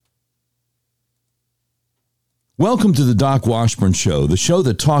Welcome to the Doc Washburn Show, the show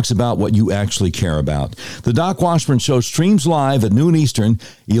that talks about what you actually care about. The Doc Washburn Show streams live at noon Eastern,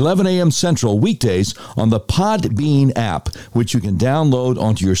 11 a.m. Central, weekdays on the Podbean app, which you can download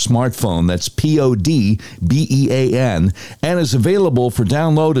onto your smartphone. That's Podbean, and is available for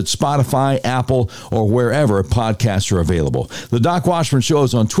download at Spotify, Apple, or wherever podcasts are available. The Doc Washburn Show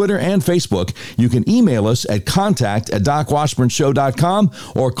is on Twitter and Facebook. You can email us at contact@docwashburnshow.com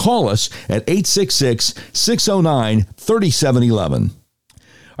or call us at 866-609-3711. All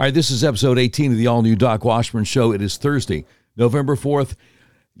right, this is episode 18 of the all-new Doc Washburn Show. It is Thursday, November 4th.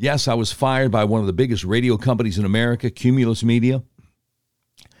 Yes, I was fired by one of the biggest radio companies in America, Cumulus Media,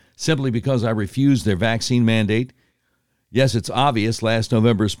 simply because I refused their vaccine mandate. Yes, it's obvious last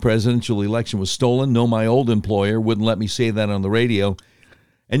November's presidential election was stolen. No, my old employer wouldn't let me say that on the radio.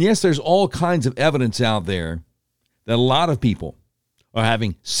 And yes, there's all kinds of evidence out there that a lot of people are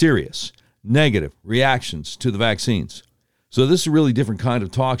having serious negative reactions to the vaccines. So this is a really different kind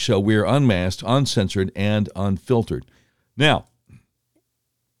of talk show. We're unmasked, uncensored, and unfiltered. Now,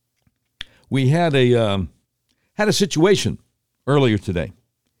 we had a situation earlier today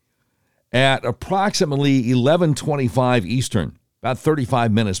at approximately 11:25 Eastern, about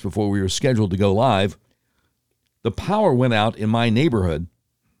 35 minutes before we were scheduled to go live. The power went out in my neighborhood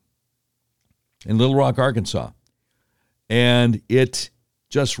in Little Rock, Arkansas, and it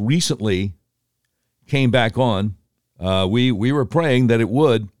just recently came back on. We were praying that it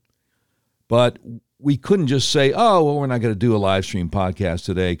would, but we couldn't just say, oh, well, we're not going to do a live stream podcast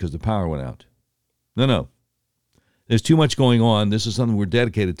today because the power went out. No. There's too much going on. This is something we're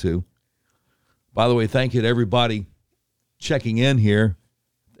dedicated to. By the way, thank you to everybody checking in here,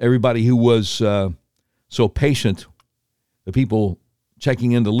 everybody who was so patient, the people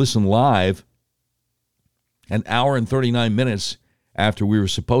checking in to listen live an hour and 39 minutes after we were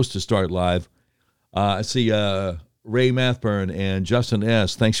supposed to start live. I see Ray Mathburn and Justin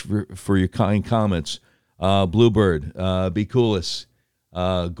S. Thanks for your kind comments. Bluebird, Be Coolest,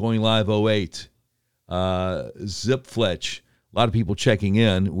 Going Live 08, Zip Fletch. A lot of people checking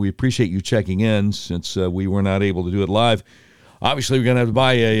in. We appreciate you checking in since we were not able to do it live. Obviously, we're going to have to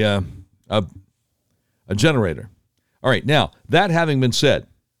buy a generator. All right, now, that having been said,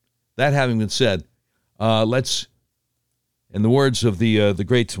 let's, in the words of the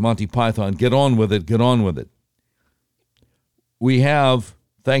great Monty Python, get on with it. We have,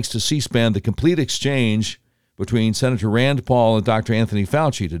 thanks to C-SPAN, the complete exchange between Senator Rand Paul and Dr. Anthony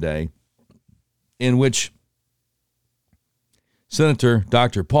Fauci today, in which Senator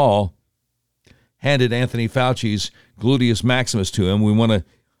Dr. Paul handed Anthony Fauci's gluteus maximus to him. We want to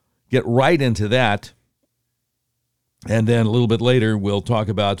get right into that, and then a little bit later we'll talk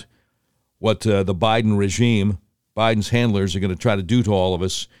about what the Biden regime, Biden's handlers, are going to try to do to all of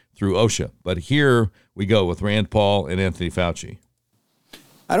us through OSHA. But here we go with Rand Paul and Anthony Fauci.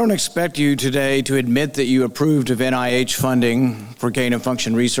 I don't expect you today to admit that you approved of NIH funding for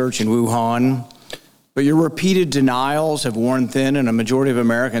gain-of-function research in Wuhan, but your repeated denials have worn thin, and a majority of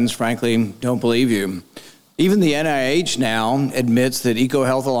Americans, frankly, don't believe you. Even the NIH now admits that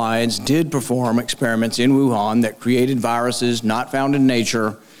EcoHealth Alliance did perform experiments in Wuhan that created viruses not found in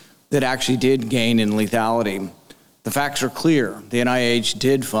nature that actually did gain in lethality. The facts are clear. The NIH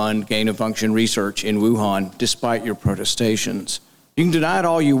did fund gain-of-function research in Wuhan, despite your protestations. You can deny it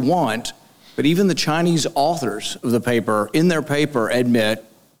all you want, but even the Chinese authors of the paper, in their paper, admit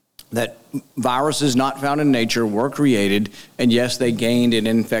that viruses not found in nature were created, and yes, they gained in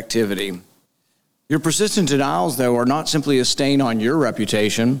infectivity. Your persistent denials, though, are not simply a stain on your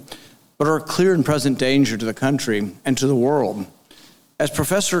reputation, but are a clear and present danger to the country and to the world. As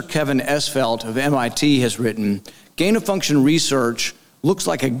Professor Kevin Esvelt of MIT has written, gain-of-function research looks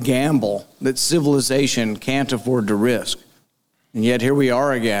like a gamble that civilization can't afford to risk. And yet here we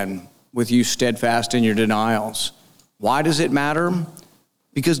are again, with you steadfast in your denials. Why does it matter?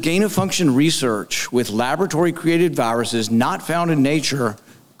 Because gain-of-function research with laboratory-created viruses not found in nature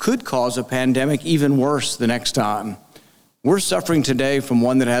could cause a pandemic even worse the next time. We're suffering today from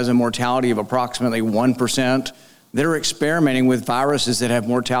one that has a mortality of approximately 1%. They're experimenting with viruses that have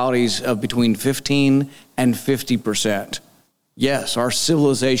mortalities of between 15 and 50%. Yes, our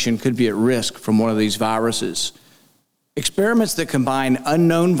civilization could be at risk from one of these viruses. Experiments that combine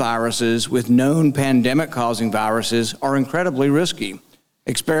unknown viruses with known pandemic-causing viruses are incredibly risky.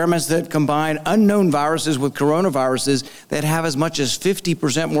 Experiments that combine unknown viruses with coronaviruses that have as much as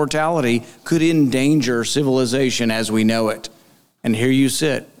 50% mortality could endanger civilization as we know it. And here you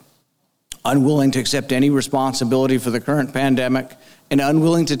sit, unwilling to accept any responsibility for the current pandemic and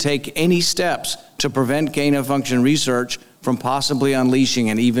unwilling to take any steps to prevent gain-of-function research from possibly unleashing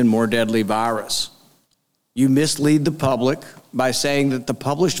an even more deadly virus. You mislead the public by saying that the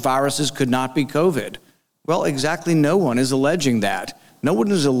published viruses could not be COVID. Well, exactly no one is alleging that. No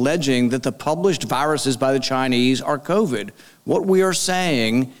one is alleging that the published viruses by the Chinese are COVID. What we are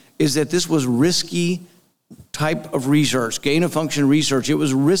saying is that this was risky type of research, gain-of-function research. It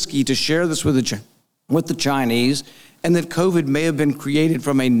was risky to share this with the Chinese, and that COVID may have been created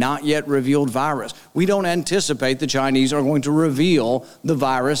from a not yet revealed virus. We don't anticipate the Chinese are going to reveal the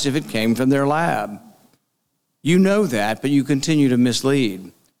virus if it came from their lab. You know that, but you continue to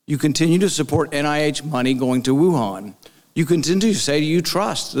mislead. You continue to support NIH money going to Wuhan. You continue to say you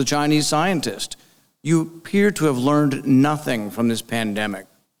trust the Chinese scientist. You appear to have learned nothing from this pandemic.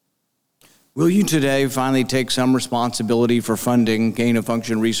 Will you today finally take some responsibility for funding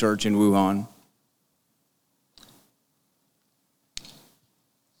gain-of-function research in Wuhan?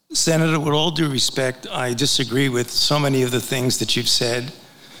 Senator, with all due respect, I disagree with so many of the things that you've said.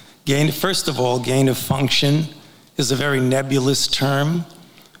 First of all, gain of function is a very nebulous term.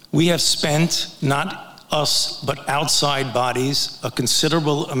 We have spent, not us, but outside bodies, a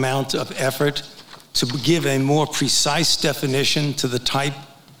considerable amount of effort to give a more precise definition to the type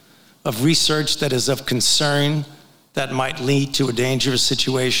of research that is of concern that might lead to a dangerous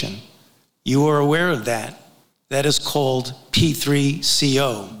situation. You are aware of that. That is called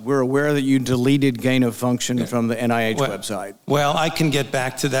P3CO. We're aware that you deleted gain of function from the NIH website. Well, I can get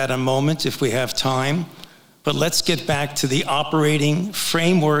back to that in a moment if we have time, but let's get back to the operating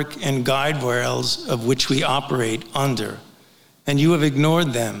framework and guide rails of which we operate under. And you have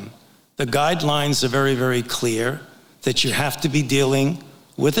ignored them. The guidelines are very, very clear that you have to be dealing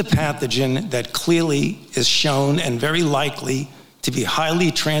with a pathogen that clearly is shown and very likely to be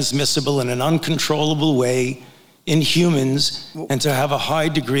highly transmissible in an uncontrollable way in humans and to have a high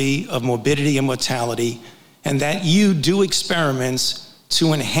degree of morbidity and mortality, and that you do experiments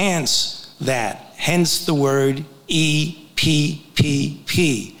to enhance that, hence the word EPPP,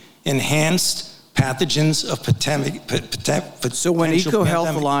 enhanced pathogens of potential. So when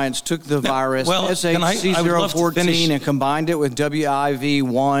EcoHealth Alliance took the virus, SHC014, and combined it with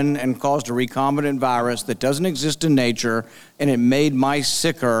WIV1 and caused a recombinant virus that doesn't exist in nature, and it made mice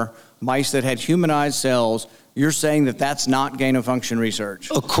sicker, mice that had humanized cells, you're saying that that's not gain-of-function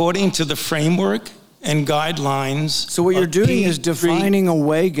research? According to the framework and guidelines. So what you're doing is defining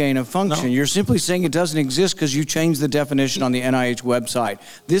away gain-of-function. No. You're simply saying it doesn't exist because you changed the definition on the NIH website.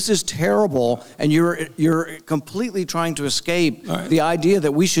 This is terrible, and you're completely trying to escape the idea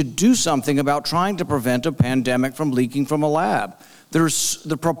that we should do something about trying to prevent a pandemic from leaking from a lab.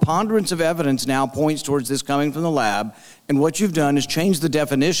 The preponderance of evidence now points towards this coming from the lab, and what you've done is change the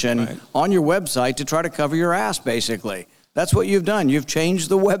definition on your website to try to cover your ass, basically. That's what you've done. You've changed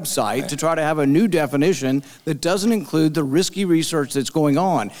the website to try to have a new definition that doesn't include the risky research that's going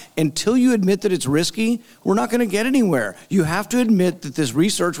on. Until you admit that it's risky, we're not going to get anywhere. You have to admit that this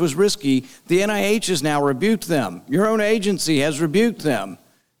research was risky. The NIH has now rebuked them. Your own agency has rebuked them.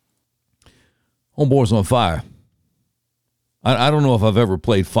 Homeboy's on fire. I don't know if I've ever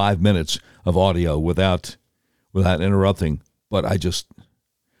played 5 minutes of audio without interrupting, but I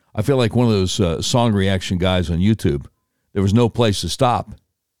feel like one of those song reaction guys on YouTube. There was no place to stop.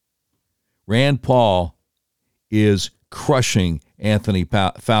 Rand Paul is crushing Anthony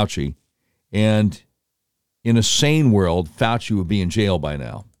Fauci, and in a sane world, Fauci would be in jail by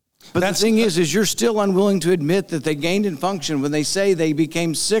now. But the thing is you're still unwilling to admit that they gained in function when they say they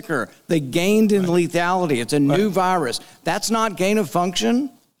became sicker. They gained in lethality. It's a new virus. That's not gain of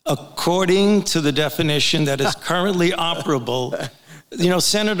function? According to the definition that is currently operable,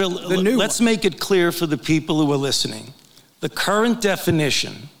 Senator, let's make it clear for the people who are listening. The current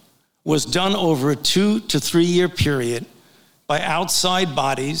definition was done over a 2 to 3 year period by outside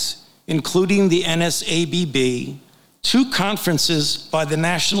bodies, including the NSABB, 2 conferences by the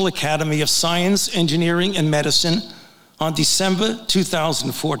National Academy of Science, Engineering, and Medicine on December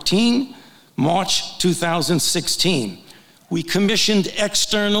 2014, March 2016. We commissioned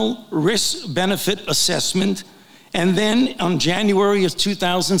external risk-benefit assessment, and then on January of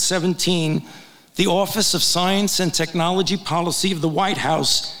 2017, the Office of Science and Technology Policy of the White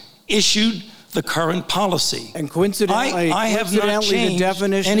House issued the current policy. And coincidentally, I have not changed the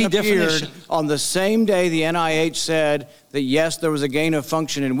definition any appeared definition. On the same day the NIH said that, yes, there was a gain of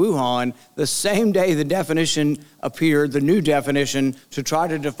function in Wuhan, the same day the definition appeared, the new definition, to try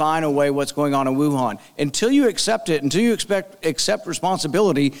to define away what's going on in Wuhan. Until you accept it, until you accept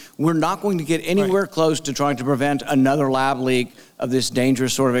responsibility, we're not going to get anywhere close to trying to prevent another lab leak of this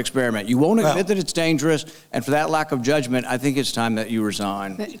dangerous sort of experiment. You won't admit that it's dangerous, and for that lack of judgment, I think it's time that you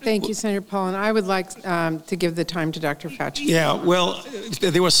resign. Thank you, Senator Paul, and I would like to give the time to Dr. Fauci. Yeah, well,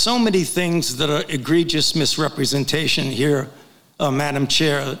 there were so many things that are egregious misrepresentation here, Madam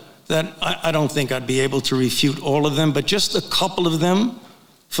Chair, that I don't think I'd be able to refute all of them, but just a couple of them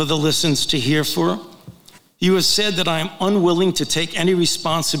for the listeners to hear for. You have said that I am unwilling to take any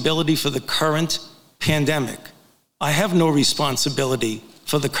responsibility for the current pandemic. I have no responsibility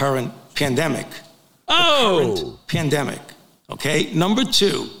for the current pandemic. Current pandemic, okay? Number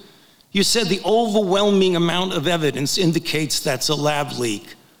two, you said the overwhelming amount of evidence indicates that's a lab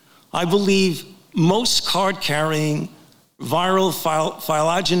leak. I believe most card-carrying viral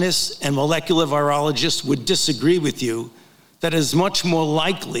phylogenists and molecular virologists would disagree with you that is much more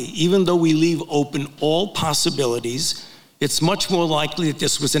likely, even though we leave open all possibilities, it's much more likely that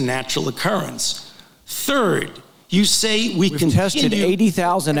this was a natural occurrence. Third, you say we've tested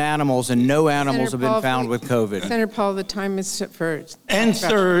 80,000 animals and no animals have been found with COVID. Senator Paul, the time is set for. And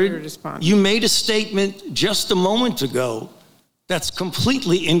third, you made a statement just a moment ago that's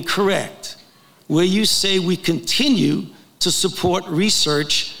completely incorrect, where you say we continue to support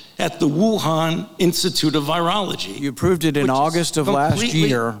research at the Wuhan Institute of Virology. You approved it in August of last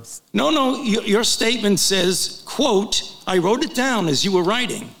year. No, your statement says, quote, I wrote it down as you were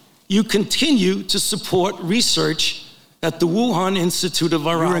writing. You continue to support research at the Wuhan Institute of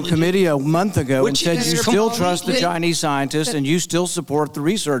Virology. You were in committee a month ago and said you still trust the Chinese scientists and you still support the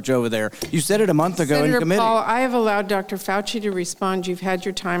research over there. You said it a month ago in committee. Senator Paul, I have allowed Dr. Fauci to respond. You've had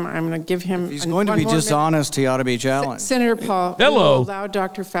your time. I'm going to give him. If he's going to be dishonest, he ought to be challenged. Senator Paul, Hello. we will allow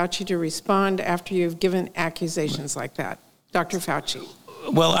Dr. Fauci to respond after you've given accusations like that. Dr. Fauci.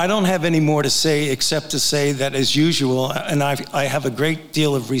 Well, I don't have any more to say except to say that, as usual, and I have a great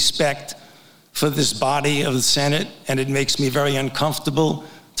deal of respect for this body of the Senate, and it makes me very uncomfortable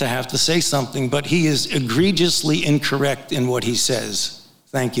to have to say something, but he is egregiously incorrect in what he says.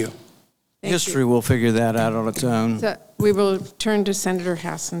 Thank you. History will figure that out on its own. So we will turn to Senator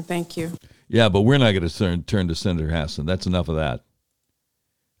Hassan. Thank you. Yeah, but we're not going to turn to Senator Hassan. That's enough of that.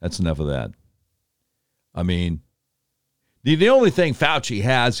 That's enough of that. I mean, the only thing Fauci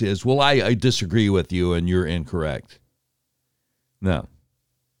has is, well, I disagree with you and you're incorrect. No,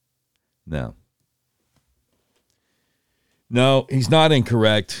 he's not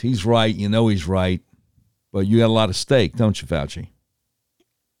incorrect. He's right. You know he's right. But you got a lot at stake, don't you, Fauci?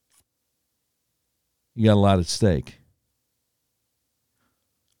 You got a lot at stake.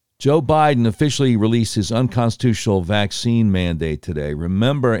 Joe Biden officially released his unconstitutional vaccine mandate today.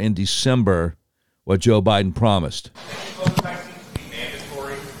 Remember in December what Joe Biden promised.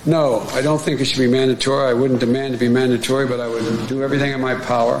 No, I don't think it should be mandatory. I wouldn't demand to be mandatory, but I would do everything in my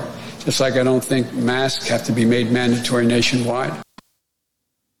power. Just like I don't think masks have to be made mandatory nationwide.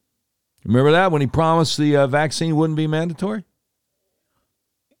 Remember that when he promised the vaccine wouldn't be mandatory?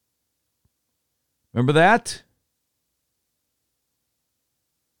 Remember that?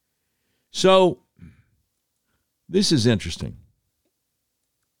 So, this is interesting.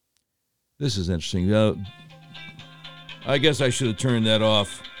 I guess I should have turned that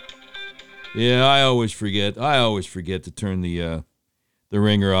off. Yeah, I always forget. To turn the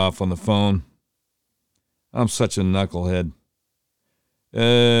ringer off on the phone. I'm such a knucklehead.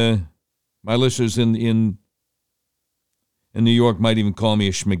 My listeners in New York might even call me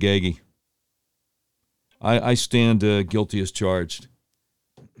a schmagegi. I stand guilty as charged.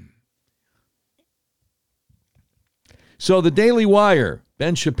 So the Daily Wire,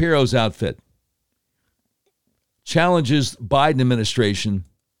 Ben Shapiro's outfit, challenges Biden administration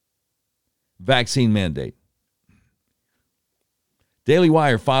vaccine mandate. Daily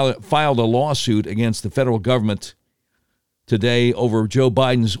Wire filed a lawsuit against the federal government today over Joe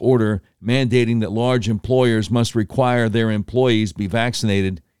Biden's order mandating that large employers must require their employees be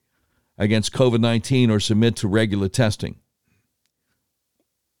vaccinated against COVID-19 or submit to regular testing.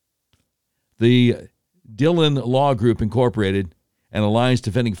 The Dillon Law Group Incorporated and Alliance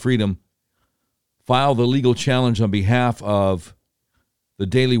Defending Freedom filed a legal challenge on behalf of the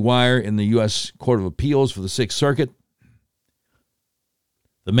Daily Wire in the U.S. Court of Appeals for the Sixth Circuit.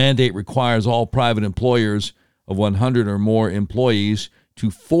 The mandate requires all private employers of 100 or more employees to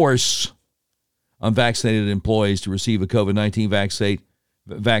force unvaccinated employees to receive a COVID-19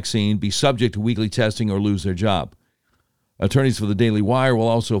 vaccine, be subject to weekly testing, or lose their job. Attorneys for the Daily Wire will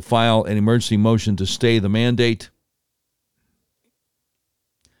also file an emergency motion to stay the mandate.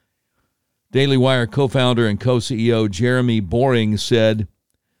 Daily Wire co-founder and co-CEO Jeremy Boring said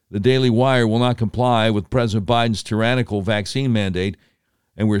the Daily Wire will not comply with President Biden's tyrannical vaccine mandate,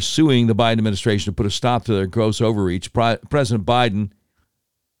 and we're suing the Biden administration to put a stop to their gross overreach. President Biden,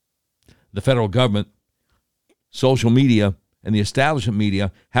 the federal government, social media, and the establishment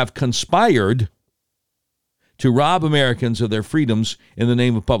media have conspired to rob Americans of their freedoms in the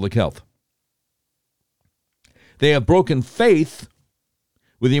name of public health. They have broken faith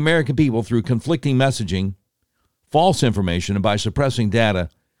with the American people through conflicting messaging, false information, and by suppressing data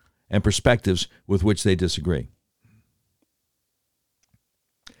and perspectives with which they disagree.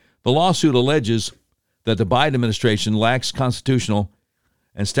 The lawsuit alleges that the Biden administration lacks constitutional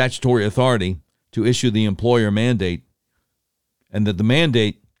and statutory authority to issue the employer mandate, and that the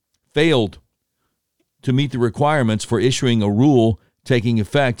mandate failed to meet the requirements for issuing a rule taking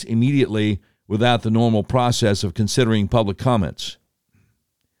effect immediately without the normal process of considering public comments.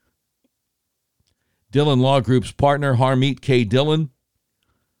 Dillon Law Group's partner, Harmeet K. Dillon,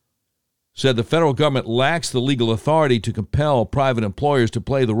 said the federal government lacks the legal authority to compel private employers to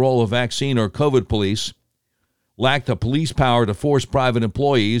play the role of vaccine or COVID police, lack the police power to force private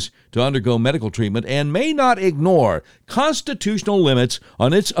employees to undergo medical treatment, and may not ignore constitutional limits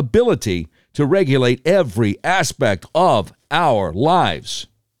on its ability to regulate every aspect of our lives.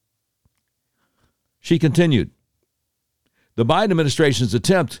 She continued, the Biden administration's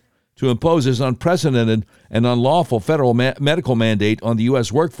attempt to impose this unprecedented and unlawful federal medical mandate on the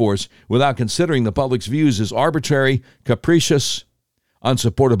U.S. workforce without considering the public's views is arbitrary, capricious,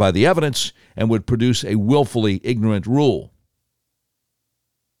 unsupported by the evidence, and would produce a willfully ignorant rule.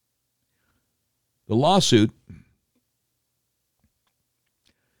 The lawsuit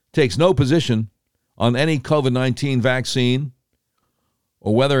takes no position on any COVID-19 vaccine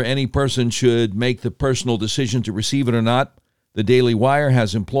or whether any person should make the personal decision to receive it or not. The Daily Wire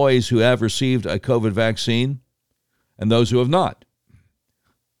has employees who have received a COVID vaccine and those who have not.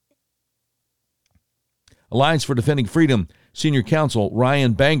 Alliance for Defending Freedom Senior Counsel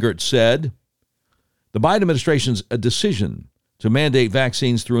Ryan Bangert said, the Biden administration's decision to mandate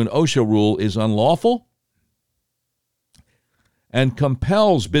vaccines through an OSHA rule is unlawful and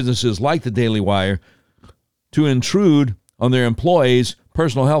compels businesses like the Daily Wire to intrude on their employees'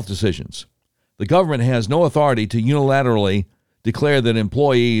 personal health decisions. The government has no authority to unilaterally declare that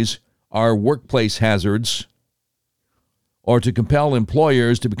employees are workplace hazards or to compel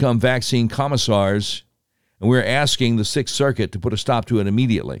employers to become vaccine commissars, and we're asking the Sixth Circuit to put a stop to it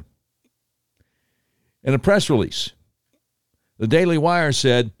immediately. In a press release, the Daily Wire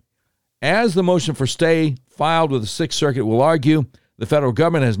said, as the motion for stay filed with the Sixth Circuit will argue, the federal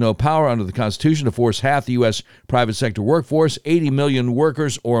government has no power under the Constitution to force half the U.S. private sector workforce, 80 million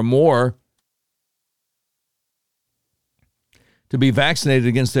workers or more, to be vaccinated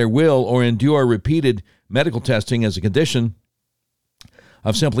against their will or endure repeated medical testing as a condition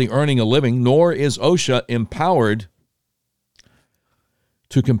of simply earning a living, nor is OSHA empowered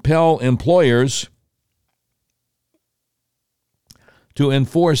to compel employers to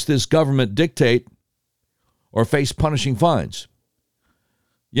enforce this government dictate or face punishing fines.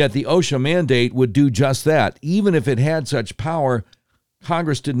 Yet the OSHA mandate would do just that. Even if it had such power,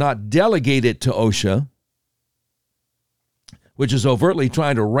 Congress did not delegate it to OSHA, which is overtly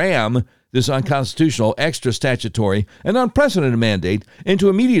trying to ram this unconstitutional, extra statutory, and unprecedented mandate into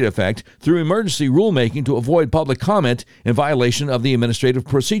immediate effect through emergency rulemaking to avoid public comment in violation of the Administrative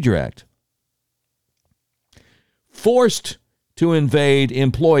Procedure Act. Forced to invade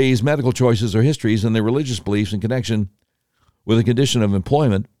employees' medical choices or histories and their religious beliefs in connection with a condition of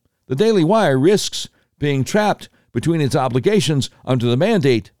employment, the Daily Wire risks being trapped between its obligations under the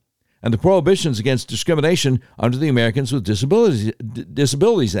mandate and the prohibitions against discrimination under the Americans with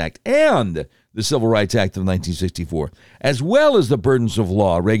Disabilities Act and the Civil Rights Act of 1964, as well as the burdens of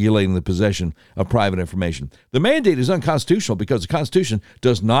law regulating the possession of private information. The mandate is unconstitutional because the Constitution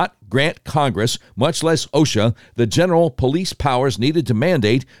does not grant Congress, much less OSHA, the general police powers needed to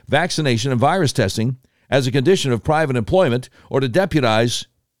mandate vaccination and virus testing as a condition of private employment or to deputize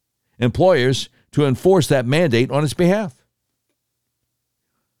employers to enforce that mandate on its behalf.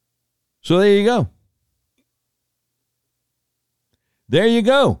 So there you go. There you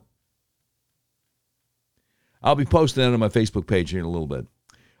go. I'll be posting that on my Facebook page here in a little bit.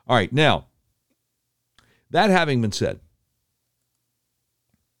 All right, now, that having been said,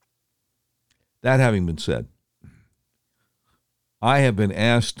 I have been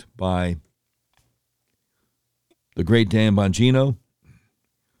asked by the great Dan Bongino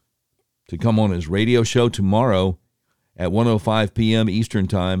to come on his radio show tomorrow at 1:05 p.m. Eastern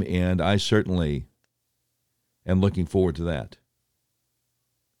Time, and I certainly am looking forward to that.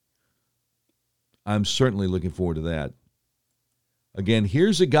 I'm certainly looking forward to that. Again,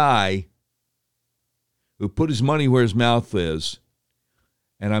 here's a guy who put his money where his mouth is,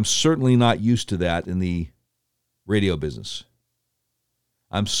 and I'm certainly not used to that in the radio business.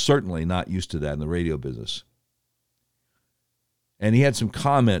 I'm certainly not used to that in the radio business. And he had some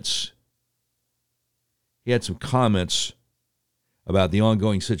comments. He had some comments about the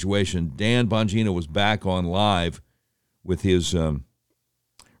ongoing situation. Dan Bongino was back on live with his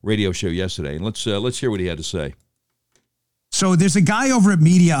radio show yesterday, and let's hear what he had to say. So there's a guy over at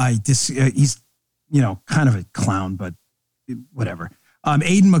Mediaite. He's kind of a clown, but whatever.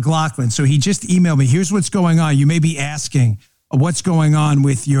 Aidan McLaughlin. So he just emailed me. Here's what's going on. You may be asking what's going on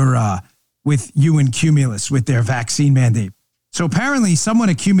with with you and Cumulus with their vaccine mandate. So apparently someone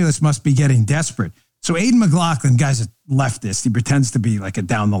at Cumulus must be getting desperate. So Aidan McLaughlin, guy's a leftist. He pretends to be like a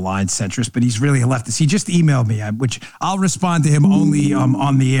down-the-line centrist, but he's really a leftist. He just emailed me, which I'll respond to him only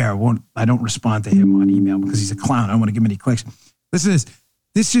on the air. I don't respond to him on email because he's a clown. I don't want to give him any clicks. Listen to this.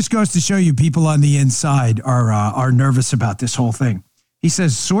 This just goes to show you people on the inside are nervous about this whole thing. He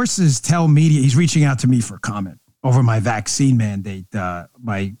says, sources tell media, he's reaching out to me for comment over my vaccine mandate,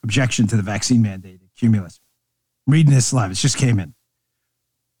 my objection to the vaccine mandate at Cumulus. I'm reading this live. It just came in.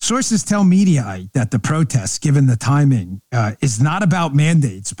 Sources tell Mediaite that the protest, given the timing, is not about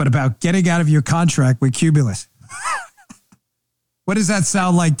mandates, but about getting out of your contract with Cumulus. What does that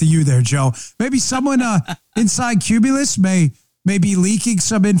sound like to you there, Joe? Maybe someone inside Cumulus may be leaking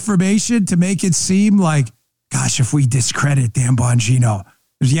some information to make it seem like, gosh, if we discredit Dan Bongino,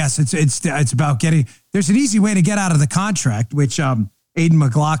 yes, it's about getting. There's an easy way to get out of the contract, which Aidan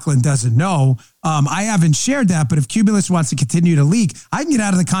McLaughlin doesn't know. I haven't shared that, but if Cumulus wants to continue to leak, I can get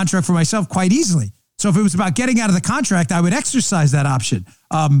out of the contract for myself quite easily. So if it was about getting out of the contract, I would exercise that option.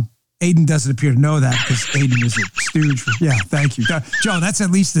 Aidan doesn't appear to know that because Aidan is a stooge. Yeah, thank you. Joe, that's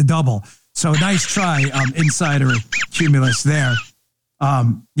at least a double. So nice try, insider at Cumulus there.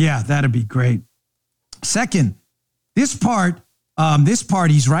 Yeah, that'd be great. Second, this part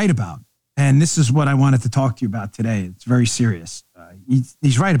he's right about. And this is what I wanted to talk to you about today. It's very serious.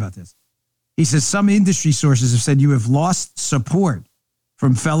 He's right about this. He says some industry sources have said you have lost support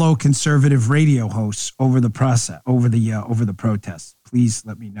from fellow conservative radio hosts over the protests. Please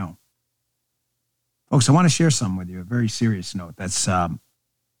let me know. Folks, I want to share something with you, a very serious note. That's, today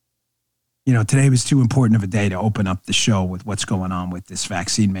was too important of a day to open up the show with what's going on with this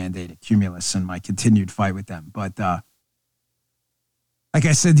vaccine mandate at Cumulus and my continued fight with them. But like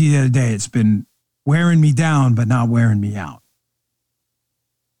I said the other day, it's been wearing me down, but not wearing me out.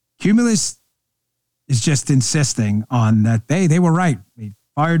 Cumulus is just insisting on that they were right. We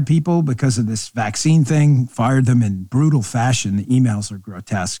fired people because of this vaccine thing, fired them in brutal fashion. The emails are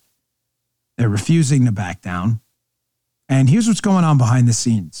grotesque. They're refusing to back down. And here's what's going on behind the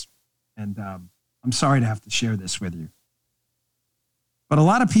scenes. And I'm sorry to have to share this with you. But a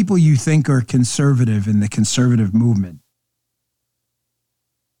lot of people you think are conservative in the conservative movement,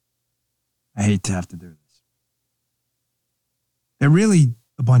 I hate to have to do this, they're really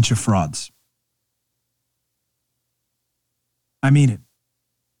a bunch of frauds. I mean it.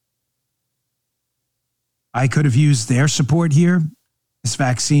 I could have used their support here. This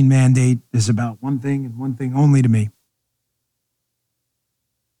vaccine mandate is about one thing and one thing only to me.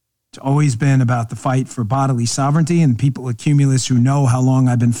 It's always been about the fight for bodily sovereignty, and people at Cumulus who know how long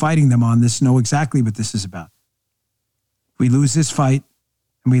I've been fighting them on this know exactly what this is about. If we lose this fight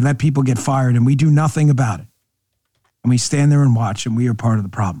and we let people get fired and we do nothing about it, and we stand there and watch, and we are part of the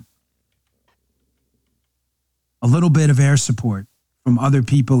problem. A little bit of air support from other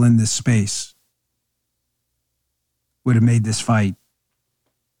people in this space would have made this fight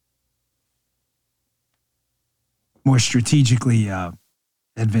more strategically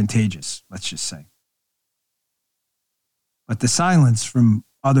advantageous, let's just say. But the silence from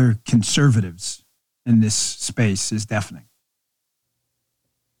other conservatives in this space is deafening.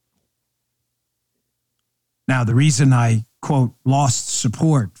 Now, the reason I, quote, lost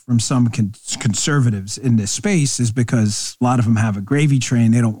support from some conservatives in this space is because a lot of them have a gravy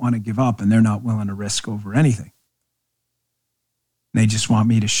train they don't want to give up, and they're not willing to risk over anything. They just want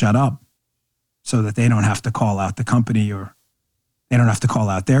me to shut up so that they don't have to call out the company, or they don't have to call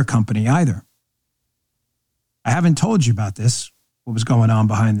out their company either. I haven't told you about this, what was going on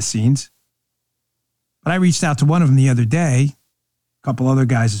behind the scenes, but I reached out to one of them the other day, a couple other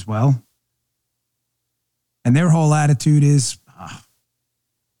guys as well, and their whole attitude is,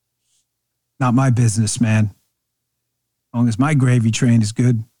 not my business, man. As long as my gravy train is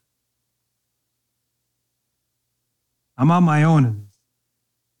good. I'm on my own.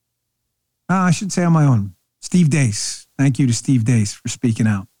 I should say on my own. Steve Deace. Thank you to Steve Deace for speaking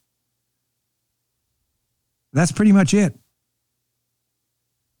out. That's pretty much it.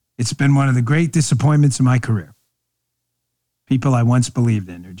 It's been one of the great disappointments in my career. People I once believed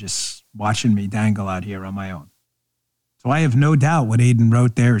in are just watching me dangle out here on my own. So I have no doubt what Aidan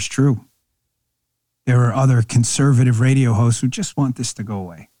wrote there is true. There are other conservative radio hosts who just want this to go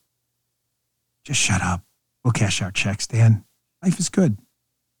away. Just shut up. We'll cash our checks, Dan. Life is good.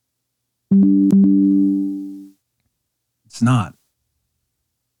 It's not.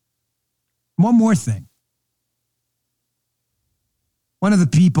 One more thing. One of the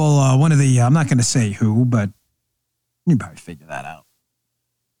people, I'm not going to say who, but you can probably figure that out.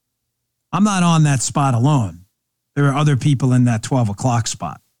 I'm not on that spot alone. There are other people in that 12 o'clock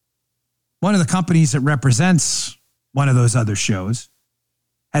spot. One of the companies that represents one of those other shows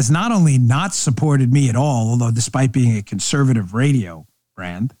has not only not supported me at all, although despite being a conservative radio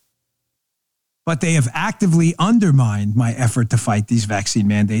brand, but they have actively undermined my effort to fight these vaccine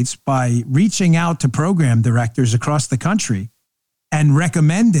mandates by reaching out to program directors across the country and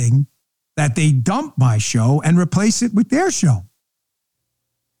recommending that they dump my show and replace it with their show.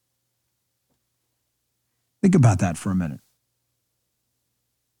 Think about that for a minute.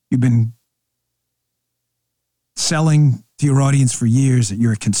 You've been selling to your audience for years that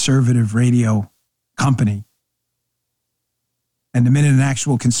you're a conservative radio company. And the minute an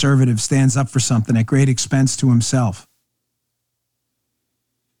actual conservative stands up for something at great expense to himself,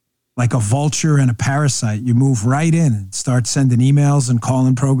 like a vulture and a parasite, you move right in and start sending emails and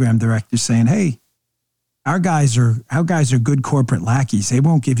calling program directors saying, hey, our guys are good corporate lackeys. They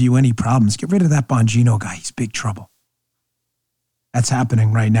won't give you any problems. Get rid of that Bongino guy. He's big trouble. That's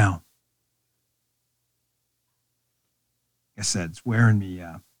happening right now. Like I said, it's wearing me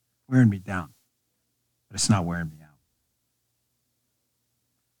down, but it's not wearing me out.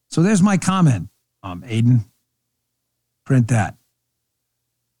 So there's my comment, Aidan. Print that.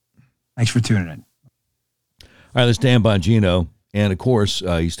 Thanks for tuning in. All right, that's Dan Bongino. And, of course,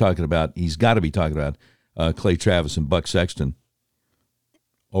 he's got to be talking about Clay Travis and Buck Sexton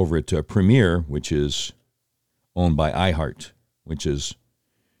over at Premiere, which is owned by iHeart, which is,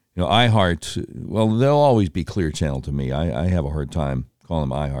 iHeart, well, they'll always be Clear Channel to me. I have a hard time calling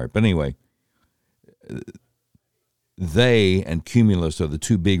them iHeart. But anyway, they and Cumulus are the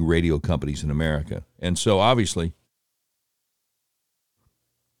two big radio companies in America. And so, obviously,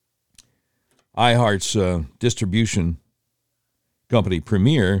 iHeart's distribution company,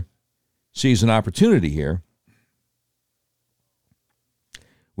 Premiere, sees an opportunity here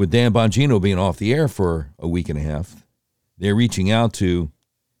with Dan Bongino being off the air for a week and a half. They're reaching out to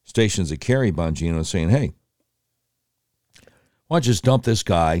stations that carry Bongino saying, hey, why don't you just dump this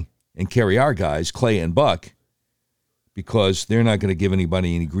guy and carry our guys, Clay and Buck, because they're not going to give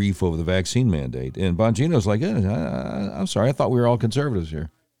anybody any grief over the vaccine mandate. And Bongino's like, I'm sorry, I thought we were all conservatives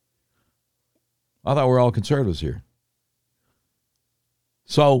here.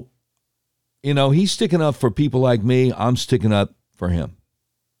 So, he's sticking up for people like me. I'm sticking up for him.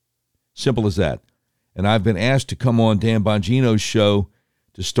 Simple as that. And I've been asked to come on Dan Bongino's show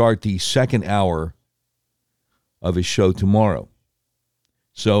to start the second hour of his show tomorrow.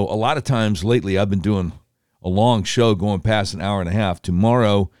 So a lot of times lately I've been doing a long show going past an hour and a half.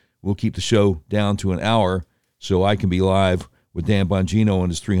 Tomorrow we'll keep the show down to an hour so I can be live with Dan Bongino on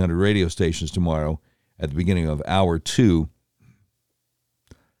his 300 radio stations tomorrow at the beginning of hour 2.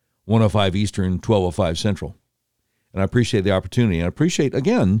 105 Eastern, 1205 Central. And I appreciate the opportunity. And I appreciate,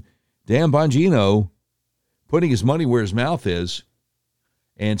 again, Dan Bongino putting his money where his mouth is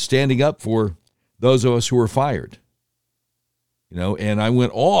and standing up for those of us who were fired. And I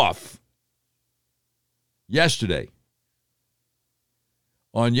went off yesterday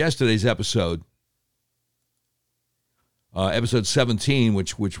on yesterday's episode, episode 17,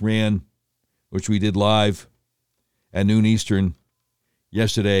 which we did live at noon Eastern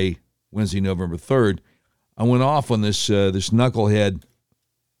yesterday, Wednesday, November 3rd. I went off on this knucklehead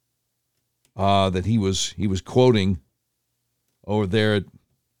that he was quoting over there at,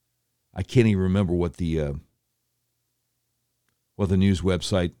 I can't even remember what the news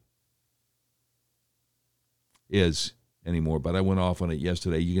website is anymore, but I went off on it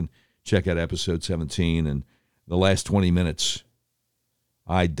yesterday. You can check out episode 17, and the last 20 minutes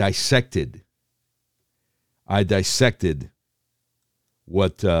I dissected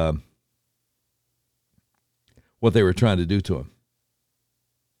what they were trying to do to him.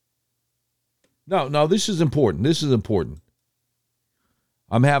 No, this is important.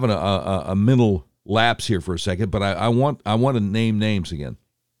 I'm having a mental lapse here for a second, but I want to name names again.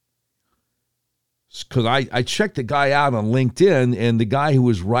 Because I checked the guy out on LinkedIn, and the guy who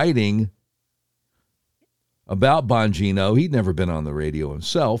was writing about Bongino, he'd never been on the radio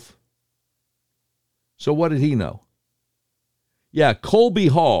himself. So what did he know? Yeah, Colby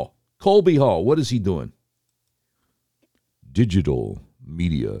Hall. Colby Hall, what is he doing? Digital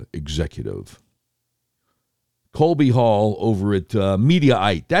media executive. Colby Hall over at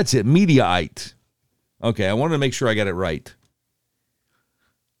Mediaite. That's it, Mediaite. Okay, I wanted to make sure I got it right.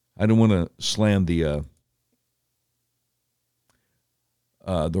 I don't want to slam the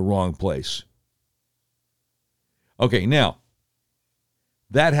wrong place. Okay, now,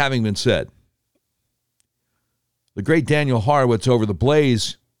 that having been said, the great Daniel Horowitz over the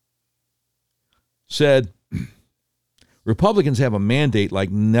Blaze said, Republicans have a mandate like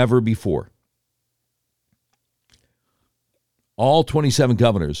never before. All 27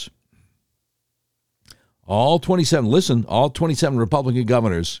 governors, all 27 Republican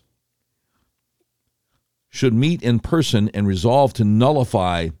governors should meet in person and resolve to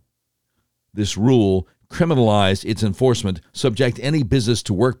nullify this rule, criminalize its enforcement, subject any business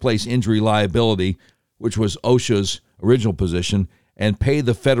to workplace injury liability, which was OSHA's original position, and pay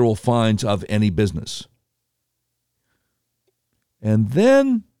the federal fines of any business. And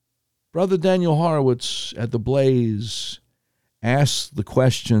then Brother Daniel Horowitz at the Blaze asked the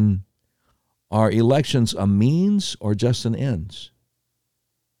question, are elections a means or just an ends?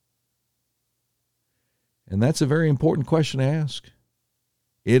 And that's a very important question to ask.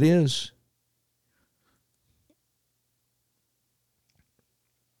 It is.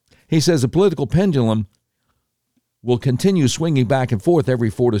 He says the political pendulum will continue swinging back and forth every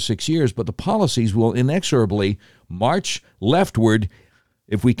 4 to 6 years, but the policies will inexorably march leftward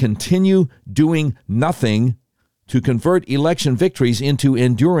if we continue doing nothing to convert election victories into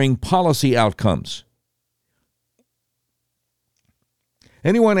enduring policy outcomes.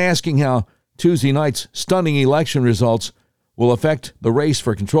 Anyone asking how Tuesday night's stunning election results will affect the race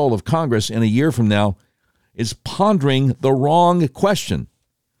for control of Congress in a year from now is pondering the wrong question.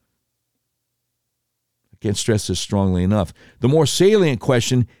 I can't stress this strongly enough. The more salient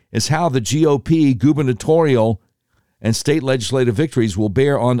question is how the GOP gubernatorial and state legislative victories will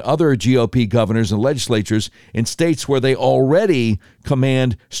bear on other GOP governors and legislatures in states where they already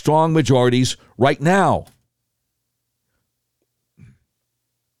command strong majorities right now.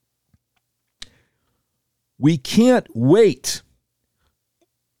 We can't wait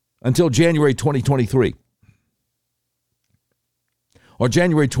until January 2023 or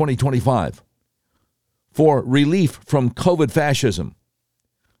January 2025 for relief from COVID fascism,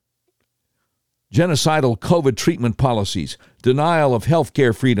 genocidal COVID treatment policies, denial of health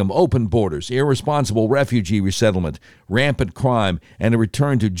care freedom, open borders, irresponsible refugee resettlement, rampant crime, and a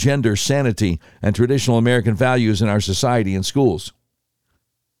return to gender sanity and traditional American values in our society and schools.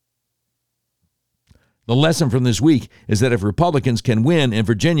 The lesson from this week is that if Republicans can win in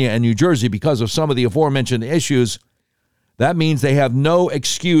Virginia and New Jersey because of some of the aforementioned issues, that means they have no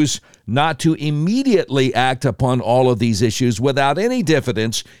excuse not to immediately act upon all of these issues without any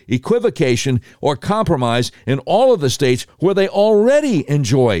diffidence, equivocation, or compromise in all of the states where they already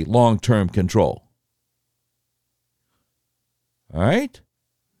enjoy long-term control. All right?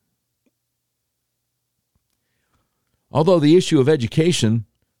 Although the issue of education,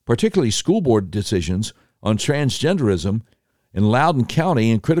 particularly school board decisions on transgenderism in Loudoun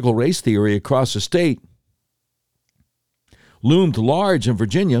County and critical race theory across the state, loomed large in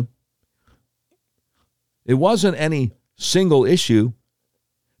Virginia, it wasn't any single issue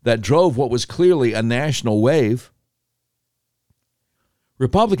that drove what was clearly a national wave.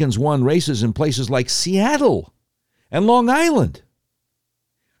 Republicans won races in places like Seattle and Long Island.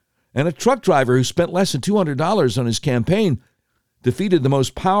 And a truck driver who spent less than $200 on his campaign defeated the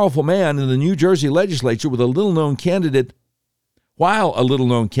most powerful man in the New Jersey legislature with a little-known candidate, while a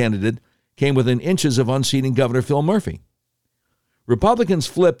little-known candidate came within inches of unseating Governor Phil Murphy. Republicans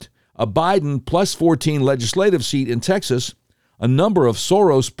flipped a Biden plus 14 legislative seat in Texas. A number of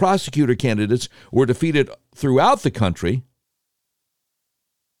Soros prosecutor candidates were defeated throughout the country.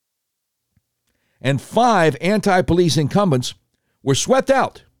 And 5 anti-police incumbents were swept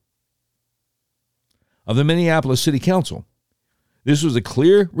out of the Minneapolis City Council. This was a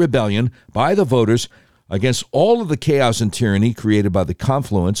clear rebellion by the voters against all of the chaos and tyranny created by the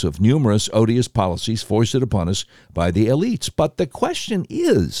confluence of numerous odious policies foisted upon us by the elites. But the question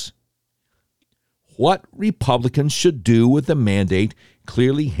is, what Republicans should do with the mandate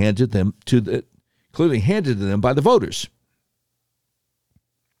clearly handed to them by the voters.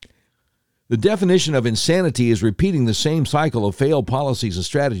 The definition of insanity is repeating the same cycle of failed policies and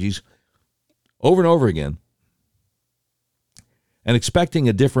strategies over and over again and expecting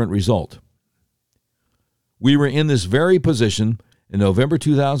a different result. We were in this very position in November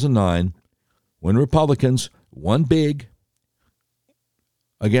 2009 when Republicans won big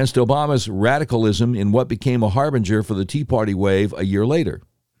against Obama's radicalism in what became a harbinger for the Tea Party wave a year later.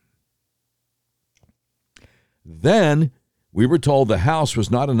 Then we were told the House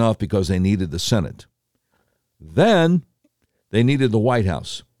was not enough because they needed the Senate. Then they needed the White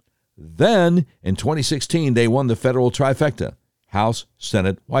House. Then in 2016, they won the federal trifecta, House,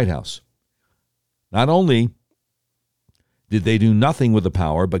 Senate, White House. Not only did they do nothing with the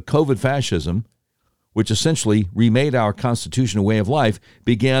power, but COVID fascism, which essentially remade our constitutional way of life,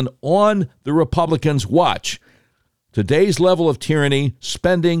 began on the Republicans' watch. Today's level of tyranny,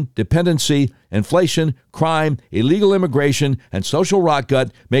 spending, dependency, inflation, crime, illegal immigration, and social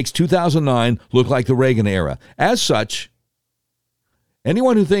rotgut makes 2009 look like the Reagan era. As such,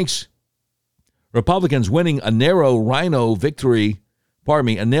 anyone who thinks Republicans winning a narrow rhino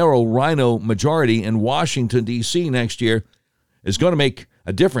majority in Washington, D.C. next year is going to make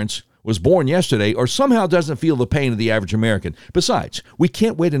a difference was born yesterday or somehow doesn't feel the pain of the average American. Besides, we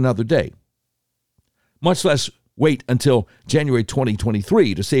can't wait another day, much less wait until January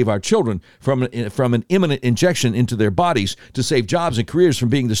 2023 to save our children from an imminent injection into their bodies, to save jobs and careers from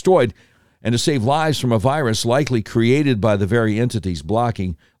being destroyed, and to save lives from a virus likely created by the very entities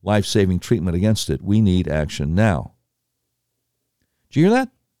blocking life-saving treatment against it. We need action now. Did you hear that?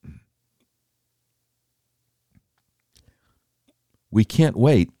 We can't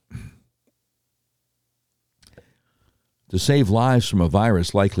wait to save lives from a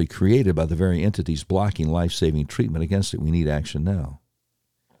virus likely created by the very entities blocking life-saving treatment against it. We need action now.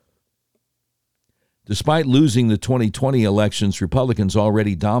 Despite losing the 2020 elections, Republicans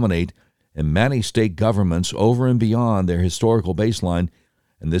already dominate in many state governments over and beyond their historical baseline,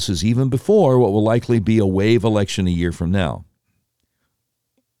 and this is even before what will likely be a wave election a year from now.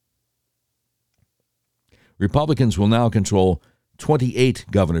 Republicans will now control 28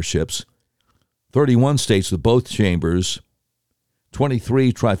 governorships, 31 states with both chambers,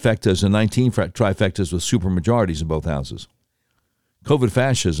 23 trifectas, and 19 trifectas with supermajorities in both houses. COVID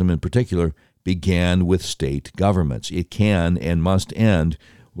fascism, in particular, began with state governments. It can and must end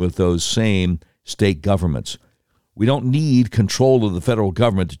with those same state governments. We don't need control of the federal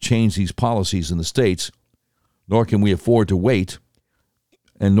government to change these policies in the states, nor can we afford to wait,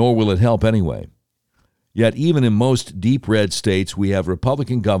 and nor will it help anyway. Yet even in most deep red states, we have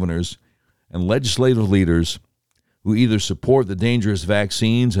Republican governors and legislative leaders who either support the dangerous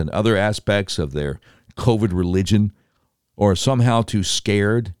vaccines and other aspects of their COVID religion, or are somehow too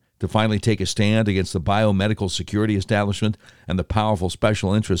scared to finally take a stand against the biomedical security establishment and the powerful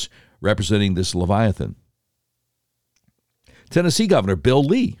special interests representing this Leviathan. Tennessee Governor Bill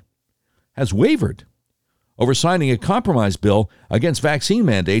Lee has wavered over signing a compromise bill against vaccine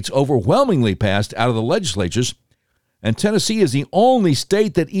mandates overwhelmingly passed out of the legislatures, and Tennessee is the only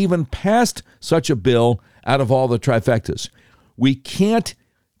state that even passed such a bill out of all the trifectas. We can't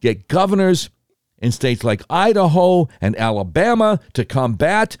get governors in states like Idaho and Alabama to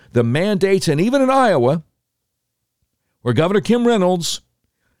combat the mandates, and even in Iowa, where Governor Kim Reynolds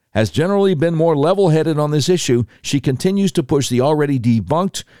has generally been more level-headed on this issue, she continues to push the already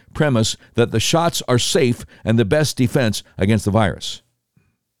debunked premise that the shots are safe and the best defense against the virus.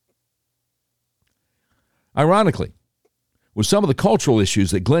 Ironically, with some of the cultural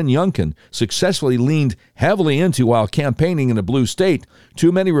issues that Glenn Youngkin successfully leaned heavily into while campaigning in a blue state,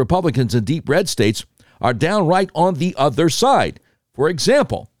 too many Republicans in deep red states are downright on the other side. For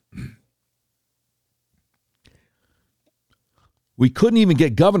example, we couldn't even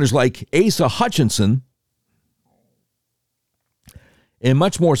get governors like Asa Hutchinson in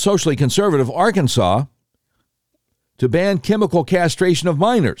much more socially conservative Arkansas to ban chemical castration of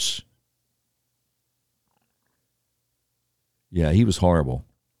minors. Yeah, he was horrible.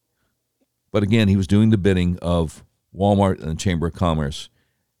 But again, he was doing the bidding of Walmart and the Chamber of Commerce.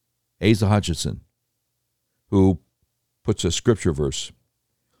 Asa Hutchinson, who puts a scripture verse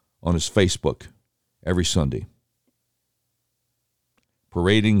on his Facebook every Sunday,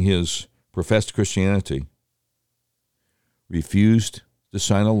 parading his professed Christianity, refused to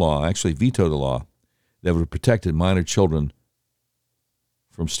sign a law, actually vetoed a law, that would have protected minor children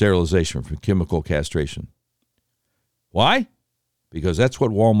from sterilization, from chemical castration. Why? Because that's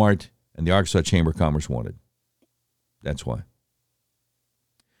what Walmart and the Arkansas Chamber of Commerce wanted. That's why.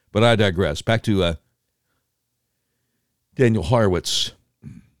 But I digress. Back to Daniel Horowitz.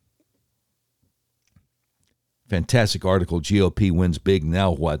 Fantastic article, GOP wins big,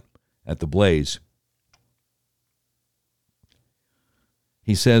 now what, at the Blaze.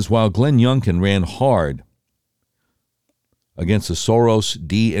 He says, while Glenn Youngkin ran hard against the Soros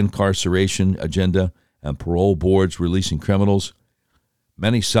de-incarceration agenda and parole boards releasing criminals,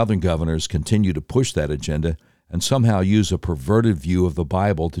 many Southern governors continue to push that agenda and somehow use a perverted view of the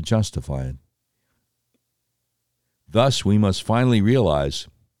Bible to justify it. Thus, we must finally realize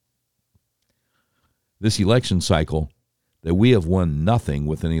this election cycle that we have won nothing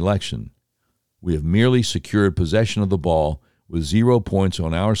with an election. We have merely secured possession of the ball with 0 points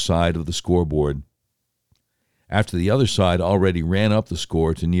on our side of the scoreboard, after the other side already ran up the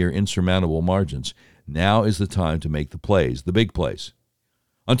score to near insurmountable margins. Now is the time to make the plays, the big plays.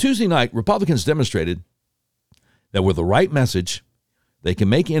 On Tuesday night, Republicans demonstrated that with the right message, they can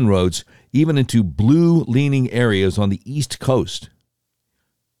make inroads even into blue-leaning areas on the East Coast.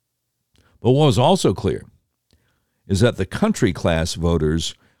 But what was also clear is that the country class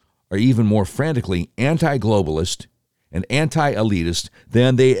voters are even more frantically anti-globalist and anti-elitist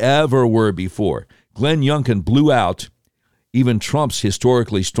than they ever were before. Glenn Youngkin blew out even Trump's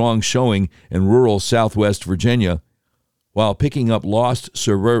historically strong showing in rural Southwest Virginia, while picking up lost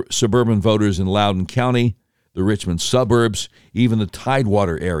suburban voters in Loudoun County, the Richmond suburbs, even the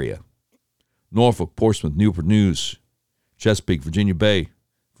Tidewater area. Norfolk, Portsmouth, Newport News, Chesapeake, Virginia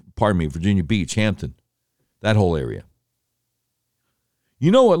Beach, Hampton, that whole area.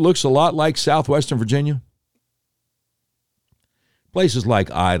 You know what looks a lot like southwestern Virginia? Places like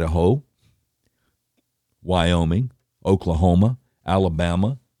Idaho, Wyoming, Oklahoma,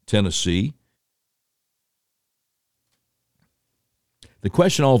 Alabama, Tennessee. The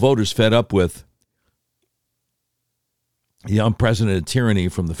question all voters fed up with the unprecedented tyranny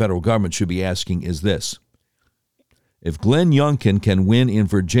from the federal government should be asking is this: if Glenn Youngkin can win in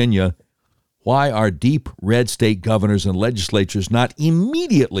Virginia, why are deep red state governors and legislatures not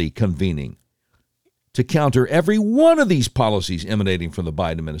immediately convening to counter every one of these policies emanating from the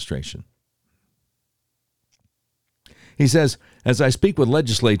Biden administration? He says, as I speak with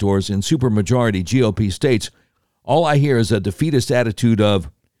legislators in supermajority GOP states, all I hear is a defeatist attitude of,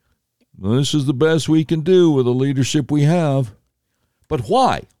 well, this is the best we can do with the leadership we have. But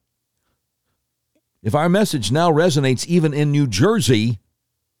why? If our message now resonates even in New Jersey,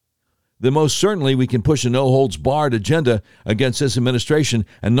 then most certainly we can push a no-holds-barred agenda against this administration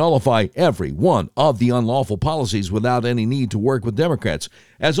and nullify every one of the unlawful policies without any need to work with Democrats.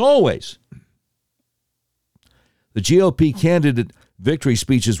 As always, the GOP candidate victory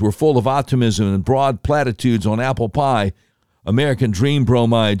speeches were full of optimism and broad platitudes on apple pie, American dream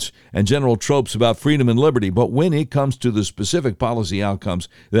bromides, and general tropes about freedom and liberty. But when it comes to the specific policy outcomes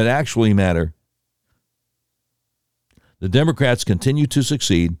that actually matter, the Democrats continue to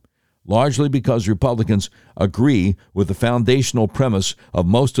succeed, largely because Republicans agree with the foundational premise of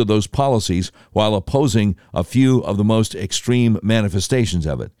most of those policies while opposing a few of the most extreme manifestations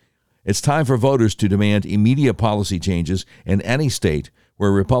of it. It's time for voters to demand immediate policy changes in any state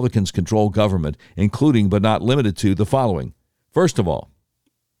where Republicans control government, including but not limited to the following. First of all,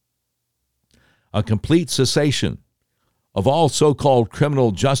 a complete cessation of all so-called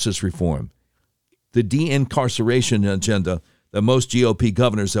criminal justice reform, the de-incarceration agenda that most GOP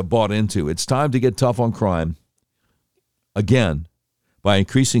governors have bought into. It's time to get tough on crime, again, by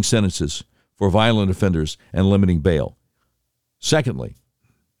increasing sentences for violent offenders and limiting bail. Secondly,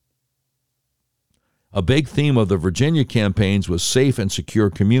 a big theme of the Virginia campaigns was safe and secure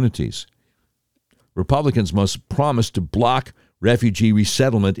communities. Republicans must promise to block refugee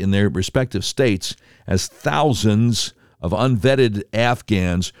resettlement in their respective states as thousands of unvetted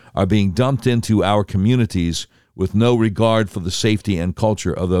Afghans are being dumped into our communities with no regard for the safety and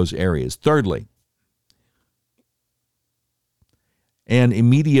culture of those areas. Thirdly, an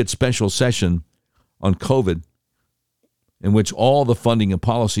immediate special session on COVID in which all the funding and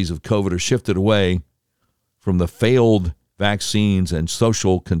policies of COVID are shifted away from the failed vaccines and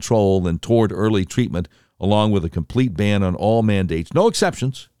social control and toward early treatment, along with a complete ban on all mandates, no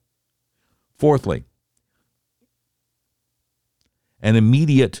exceptions. Fourthly, an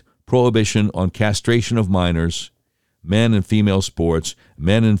immediate prohibition on castration of minors, men and female sports,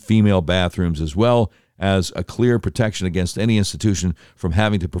 men and female bathrooms, as well as a clear protection against any institution from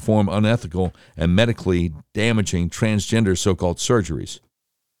having to perform unethical and medically damaging transgender so-called surgeries.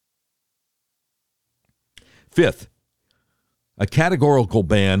 Fifth, a categorical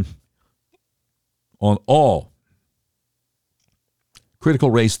ban on all critical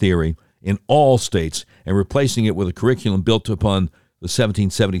race theory in all states and replacing it with a curriculum built upon the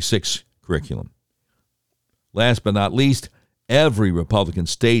 1776 curriculum. Last but not least, every Republican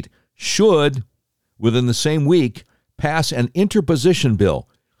state should, within the same week, pass an interposition bill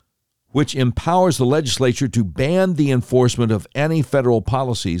which empowers the legislature to ban the enforcement of any federal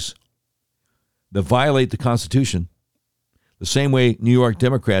policies that violate the Constitution, the same way New York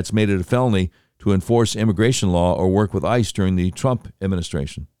Democrats made it a felony to enforce immigration law or work with ICE during the Trump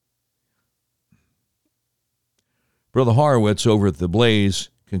administration. Brother Horowitz over at The Blaze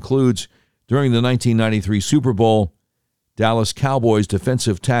concludes, during the 1993 Super Bowl, Dallas Cowboys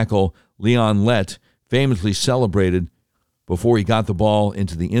defensive tackle Leon Lett famously celebrated before he got the ball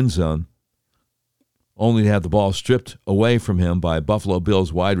into the end zone, only to have the ball stripped away from him by Buffalo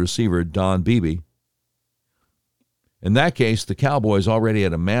Bills wide receiver Don Beebe. In that case, the Cowboys already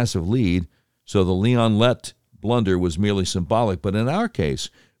had a massive lead, so the Leon Lett blunder was merely symbolic. But in our case,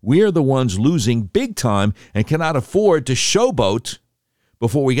 we are the ones losing big time and cannot afford to showboat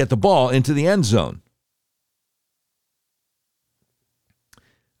before we get the ball into the end zone.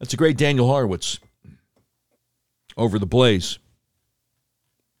 That's a great Daniel Horowitz over The Blaze.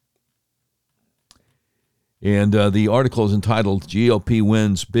 And the article is entitled, GOP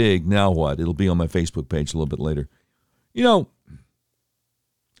Wins Big, Now What? It'll be on my Facebook page a little bit later. You know,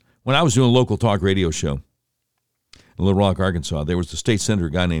 when I was doing a local talk radio show in Little Rock, Arkansas, there was the state senator,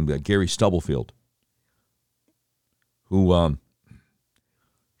 a guy named Gary Stubblefield, who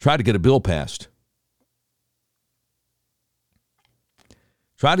tried to get a bill passed.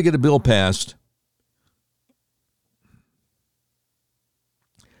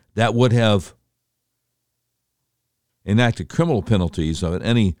 That would have enacted criminal penalties of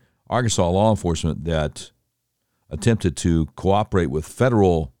any Arkansas law enforcement that attempted to cooperate with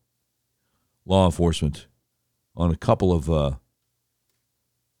federal law enforcement on a couple of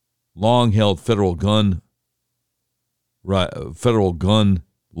long-held federal gun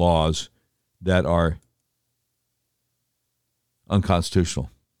laws that are unconstitutional.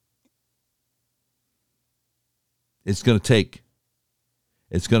 It's going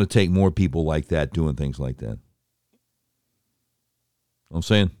to take more people like that doing things like that. I'm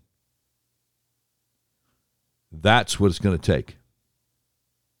saying that's what it's going to take.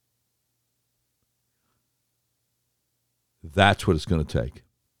 That's what it's going to take.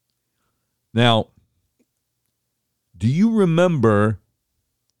 Now, do you remember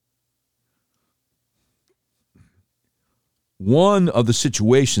one of the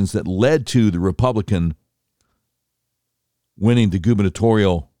situations that led to the Republican winning the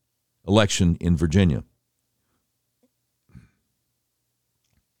gubernatorial election in Virginia?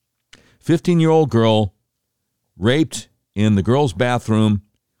 15-year-old girl raped in the girls' bathroom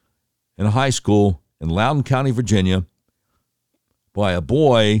in a high school in Loudoun County, Virginia, by a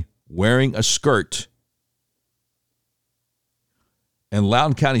boy wearing a skirt. And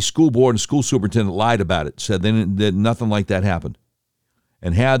Loudoun County School Board and school superintendent lied about it, said that nothing like that happened,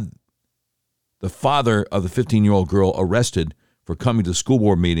 and had the father of the 15-year-old girl arrested for coming to the school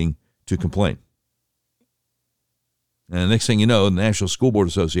board meeting to complain. And the next thing you know, the National School Board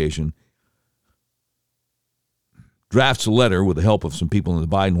Association drafts a letter with the help of some people in the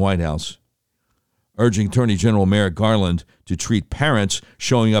Biden White House urging Attorney General Merrick Garland to treat parents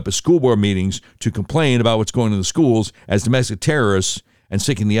showing up at school board meetings to complain about what's going on in the schools as domestic terrorists and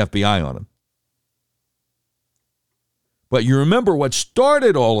sticking the FBI on them. But you remember what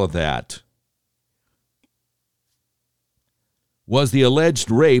started all of that was the alleged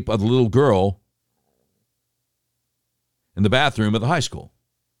rape of the little girl in the bathroom of the high school.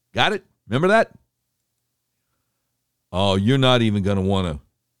 Got it? Remember that? Oh, you're not even going to want to.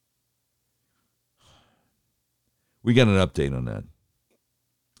 We got an update on that.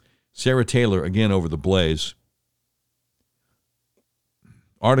 Sarah Taylor, again over The Blaze.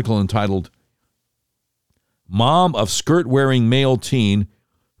 Article entitled, Mom of Skirt-Wearing Male Teen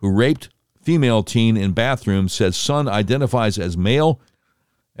Who Raped Female Teen in Bathroom Says Son Identifies as Male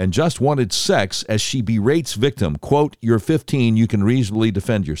and Just Wanted Sex as She Berates Victim. Quote, You're 15, you can reasonably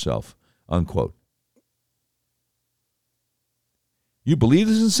defend yourself. Unquote. You believe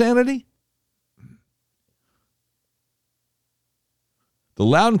this insanity? The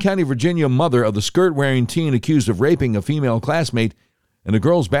Loudoun County, Virginia mother of the skirt-wearing teen accused of raping a female classmate in a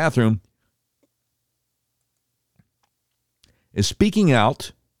girl's bathroom is speaking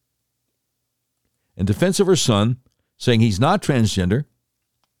out in defense of her son, saying he's not transgender,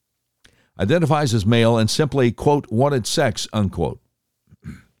 identifies as male, and simply, quote, wanted sex, unquote.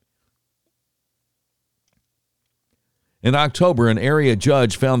 In October, an area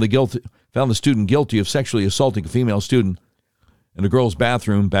judge found the student guilty of sexually assaulting a female student in a girl's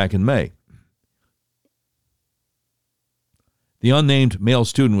bathroom back in May. The unnamed male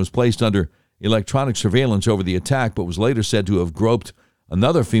student was placed under electronic surveillance over the attack, but was later said to have groped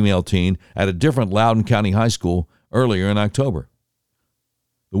another female teen at a different Loudoun County high school earlier in October.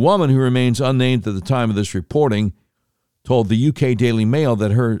 The woman, who remains unnamed at the time of this reporting, told the UK Daily Mail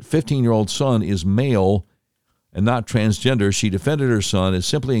that her 15-year-old son is male and not transgender. She defended her son as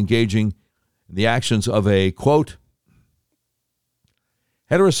simply engaging in the actions of a, quote,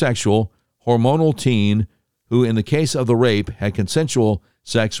 heterosexual, hormonal teen who, in the case of the rape, had consensual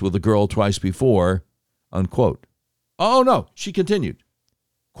sex with the girl twice before, unquote. Oh, no, she continued,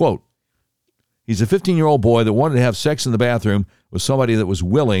 quote, he's a 15-year-old boy that wanted to have sex in the bathroom with somebody that was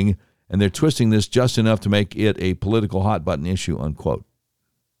willing, and they're twisting this just enough to make it a political hot-button issue, unquote.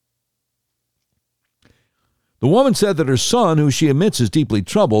 The woman said that her son, who she admits is deeply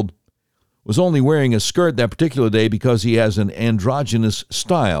troubled, was only wearing a skirt that particular day because he has an androgynous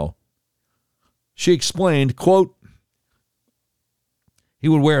style. She explained, quote, he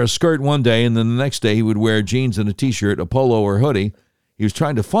would wear a skirt one day, and then the next day he would wear jeans and a T-shirt, a polo or hoodie. He was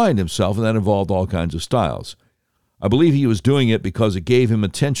trying to find himself, and that involved all kinds of styles. I believe he was doing it because it gave him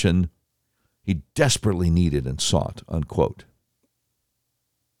attention he desperately needed and sought, unquote.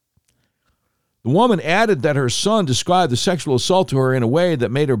 The woman added that her son described the sexual assault to her in a way that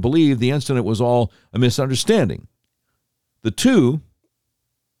made her believe the incident was all a misunderstanding. The two,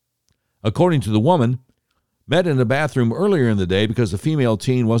 according to the woman, met in the bathroom earlier in the day because the female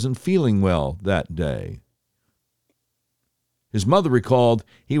teen wasn't feeling well that day. His mother recalled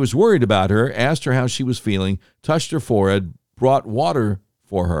he was worried about her, asked her how she was feeling, touched her forehead, brought water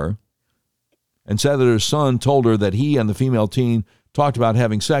for her, and said that her son told her that he and the female teen talked about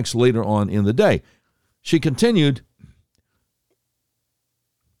having sex later on in the day. She continued,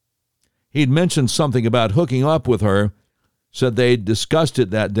 he'd mentioned something about hooking up with her, said they'd discussed it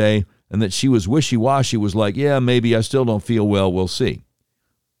that day, and that she was wishy-washy, was like, yeah, maybe I still don't feel well, we'll see.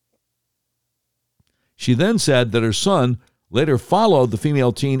 She then said that her son later followed the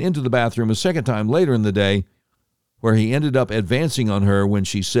female teen into the bathroom a second time later in the day, where he ended up advancing on her when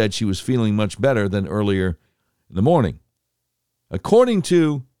she said she was feeling much better than earlier in the morning. According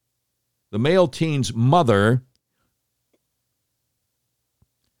to the male teen's mother,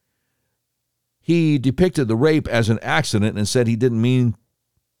 he depicted the rape as an accident and said he didn't mean.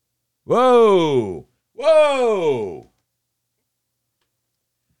 Whoa!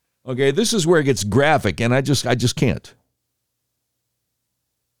 Okay, this is where it gets graphic, and I just can't.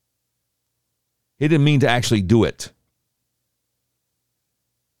 He didn't mean to actually do it.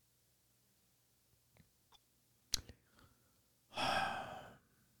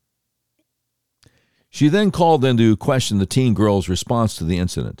 She then called in to question the teen girl's response to the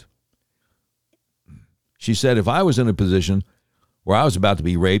incident. She said, if I was in a position where I was about to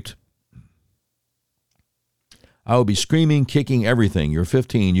be raped, I would be screaming, kicking, everything. You're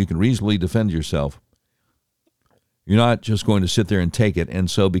 15. You can reasonably defend yourself. You're not just going to sit there and take it.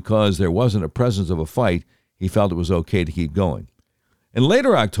 And so because there wasn't a presence of a fight, he felt it was okay to keep going. In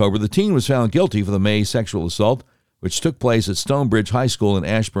later October, the teen was found guilty for the May sexual assault, which took place at Stonebridge High School in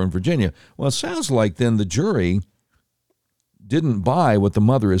Ashburn, Virginia. Well, it sounds like then the jury didn't buy what the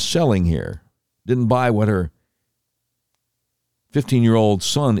mother is selling here, didn't buy what her 15-year-old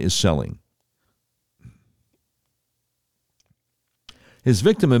son is selling. His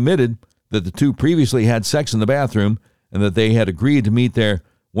victim admitted that the two previously had sex in the bathroom and that they had agreed to meet there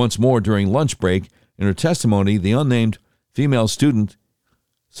once more during lunch break. In her testimony, the unnamed female student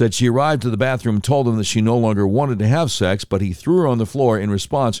said she arrived at the bathroom and told him that she no longer wanted to have sex, but he threw her on the floor in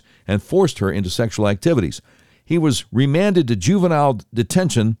response and forced her into sexual activities. He was remanded to juvenile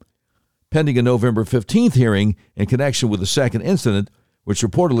detention pending a November 15th hearing in connection with the second incident, which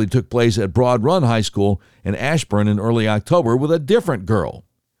reportedly took place at Broad Run High School in Ashburn in early October with a different girl.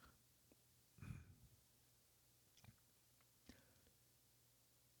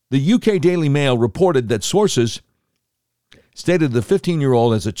 The UK Daily Mail reported that sources stated the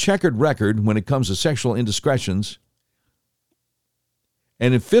 15-year-old has a checkered record when it comes to sexual indiscretions.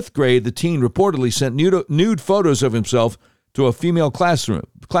 And in fifth grade, the teen reportedly sent nude photos of himself to a female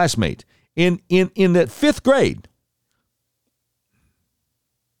classmate. In that fifth grade.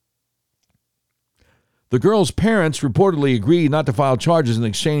 The girl's parents reportedly agreed not to file charges in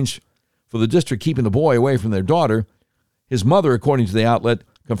exchange for the district keeping the boy away from their daughter. His mother, according to the outlet,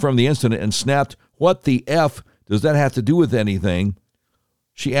 confirmed the incident and snapped, "What the F does that have to do with anything?"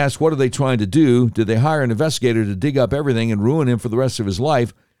 She asked, what are they trying to do? Did they hire an investigator to dig up everything and ruin him for the rest of his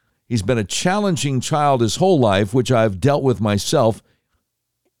life? He's been a challenging child his whole life, which I've dealt with myself.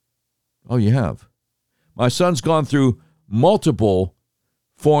 Oh, you have? My son's gone through multiple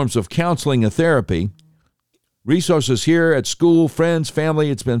forms of counseling and therapy. Resources here at school, friends,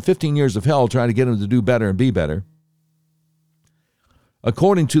 family. It's been 15 years of hell trying to get him to do better and be better.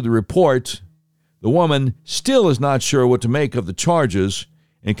 According to the report, the woman still is not sure what to make of the charges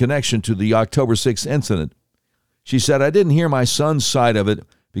in connection to the October 6th incident. She said, I didn't hear my son's side of it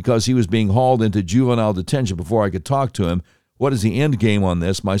because he was being hauled into juvenile detention before I could talk to him. What is the end game on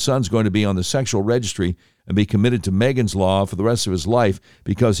this? My son's going to be on the sexual registry and be committed to Megan's Law for the rest of his life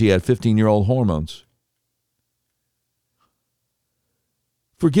because he had 15-year-old hormones.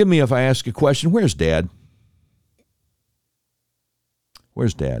 Forgive me if I ask a question. Where's Dad?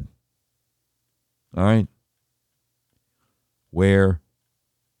 Where's Dad? All right. Where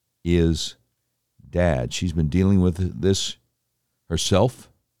is Dad? She's been dealing with this herself.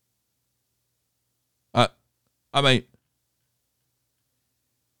 I mean,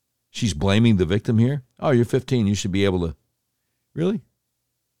 she's blaming the victim here. Oh, you're 15. You should be able to. Really?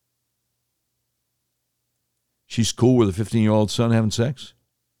 She's cool with a 15-year-old son having sex?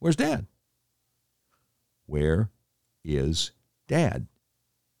 Where's Dad? Where is Dad?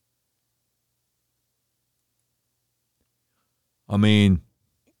 I mean,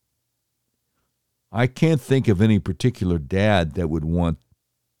 I can't think of any particular dad that would want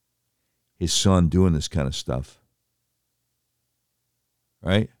his son doing this kind of stuff.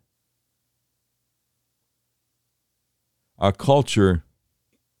 Right? Our culture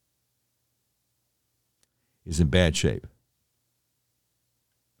is in bad shape.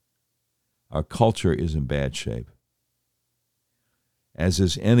 Our culture is in bad shape. As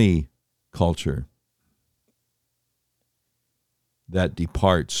is any culture that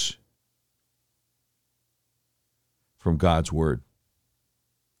departs from God's word.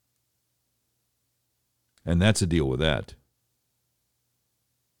 And that's a deal with that.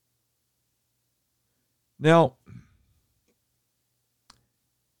 Now,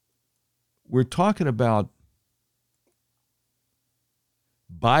 we're talking about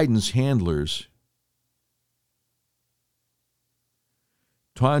Biden's handlers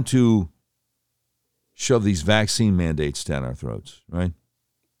trying to shove these vaccine mandates down our throats, right?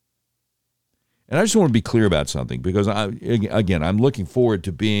 And I just want to be clear about something because, I'm looking forward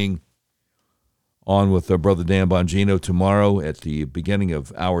to being on with our brother Dan Bongino tomorrow at the beginning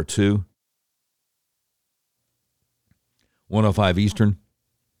of hour 2, 1:05 Eastern.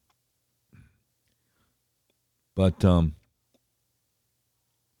 But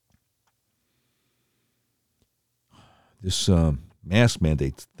this mask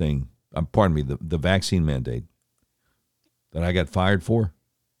mandate thing, pardon me, the vaccine mandate that I got fired for,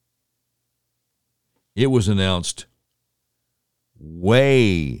 it was announced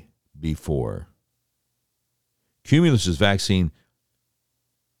way before. Cumulus's vaccine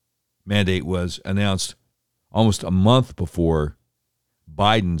mandate was announced almost a month before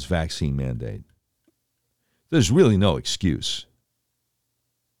Biden's vaccine mandate. There's really no excuse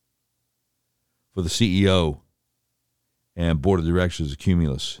for the CEO and board of directors of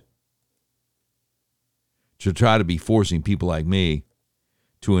Cumulus to try to be forcing people like me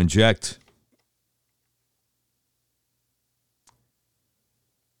to inject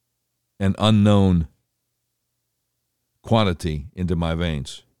an unknown quantity into my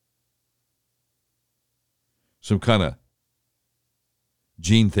veins. Some kind of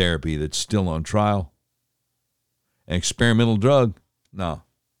gene therapy that's still on trial. An experimental drug? No.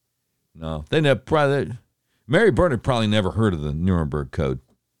 They never probably. Mary Bernard probably never heard of the Nuremberg Code.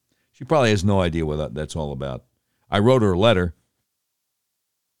 She probably has no idea what that's all about. I wrote her a letter,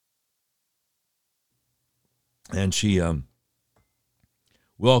 and she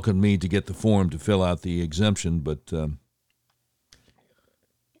welcomed me to get the form to fill out the exemption, but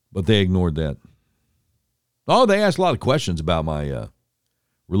they ignored that. Oh, they asked a lot of questions about my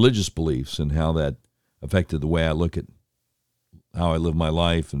religious beliefs and how that affected the way I look at how I live my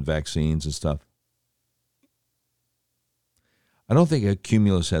life and vaccines and stuff. I don't think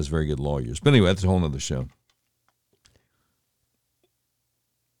Cumulus has very good lawyers. But anyway, that's a whole other show.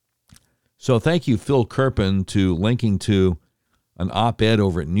 So thank you, Phil Kerpen, to linking to an op-ed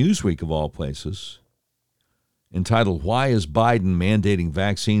over at Newsweek, of all places, entitled, "Why is Biden Mandating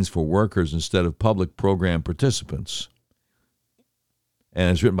Vaccines for Workers Instead of Public Program Participants?"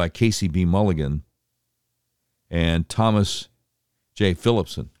 And it's written by Casey B. Mulligan and Thomas J.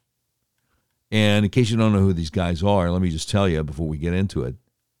 Phillipson. And in case you don't know who these guys are, let me just tell you before we get into it.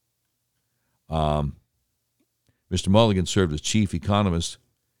 Mr. Mulligan served as chief economist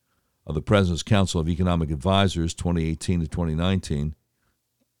of the President's Council of Economic Advisors 2018 to 2019.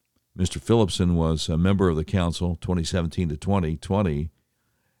 Mr. Phillipson was a member of the council 2017 to 2020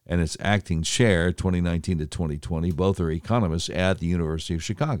 and its acting chair 2019 to 2020. Both are economists at the University of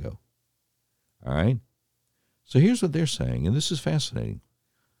Chicago. All right? So here's what they're saying, and this is fascinating.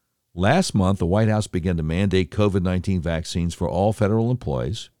 Last month, the White House began to mandate COVID-19 vaccines for all federal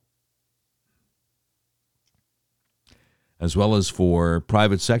employees, as well as for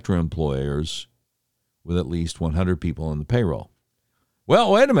private sector employers with at least 100 people on the payroll.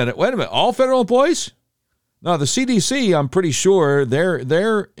 Well, wait a minute. All federal employees? No, the CDC, I'm pretty sure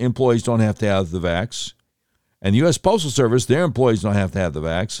their employees don't have to have the vax. And the U.S. Postal Service, their employees don't have to have the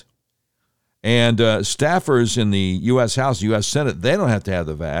vax. And staffers in the U.S. House, U.S. Senate, they don't have to have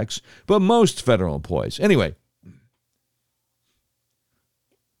the vax, but most federal employees. Anyway,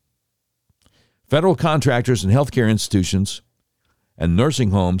 federal contractors and healthcare institutions and nursing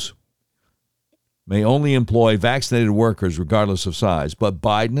homes may only employ vaccinated workers regardless of size, but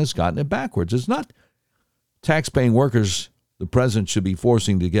Biden has gotten it backwards. It's not tax-paying workers the president should be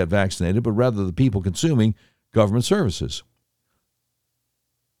forcing to get vaccinated, but rather the people consuming government services.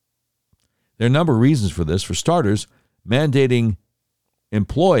 There are a number of reasons for this. For starters, mandating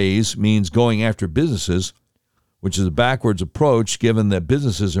employees means going after businesses, which is a backwards approach given that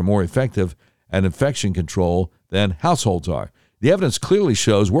businesses are more effective at infection control than households are. The evidence clearly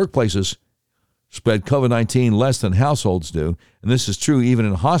shows workplaces spread COVID-19 less than households do, and this is true even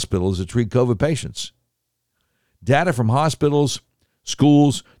in hospitals that treat COVID patients. Data from hospitals,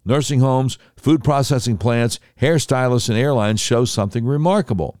 schools, nursing homes, food processing plants, hairstylists, and airlines shows something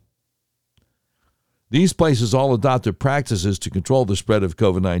remarkable. These places all adopted practices to control the spread of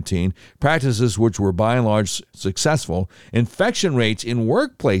COVID-19, practices which were by and large successful. Infection rates in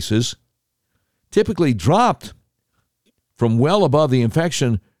workplaces typically dropped from well above the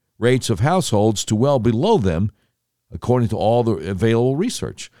infection rates of households to well below them, according to all the available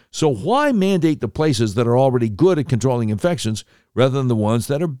research. So why mandate the places that are already good at controlling infections rather than the ones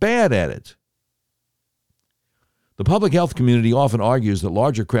that are bad at it? The public health community often argues that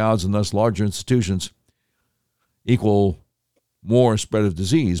larger crowds and thus larger institutions equal more spread of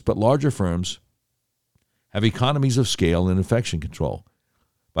disease, but larger firms have economies of scale in infection control.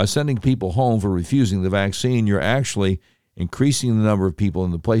 By sending people home for refusing the vaccine, you're actually increasing the number of people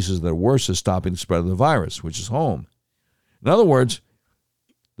in the places that are worse at stopping the spread of the virus, which is home. In other words,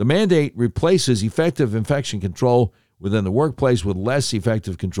 the mandate replaces effective infection control within the workplace with less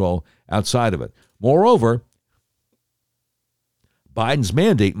effective control outside of it. Moreover, Biden's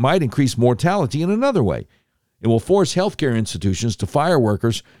mandate might increase mortality in another way. It will force healthcare institutions to fire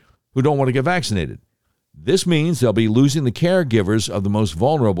workers who don't want to get vaccinated. This means they'll be losing the caregivers of the most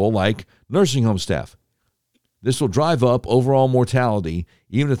vulnerable, like nursing home staff. This will drive up overall mortality,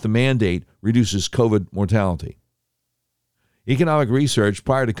 even if the mandate reduces COVID mortality. Economic research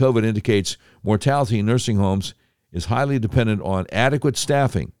prior to COVID indicates mortality in nursing homes is highly dependent on adequate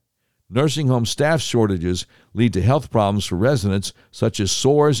staffing. Nursing home staff shortages lead to health problems for residents, such as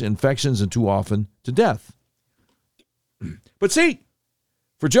sores, infections, and too often to death. But see,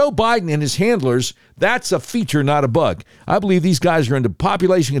 for Joe Biden and his handlers, that's a feature, not a bug. I believe these guys are into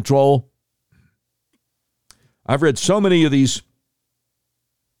population control. I've read so many of these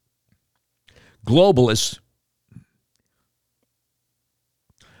globalists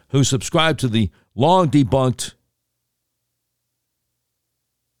who subscribe to the long debunked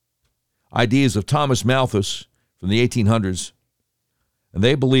ideas of Thomas Malthus from the 1800s, and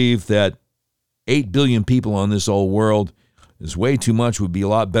they believe that 8 billion people on this old world is way too much. We'd be a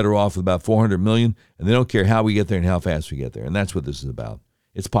lot better off with about 400 million, and they don't care how we get there and how fast we get there, and that's what this is about.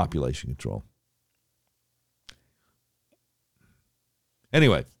 It's population control.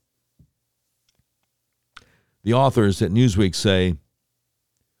 Anyway, the authors at Newsweek say,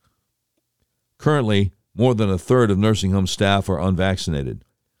 currently, more than a third of nursing home staff are unvaccinated.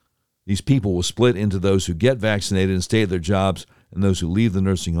 These people will split into those who get vaccinated and stay at their jobs and those who leave the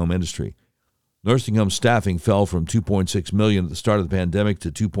nursing home industry. Nursing home staffing fell from 2.6 million at the start of the pandemic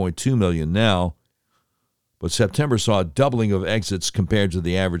to 2.2 million now, but September saw a doubling of exits compared to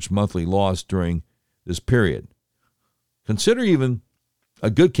the average monthly loss during this period. Consider even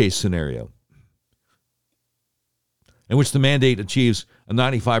a good case scenario in which the mandate achieves a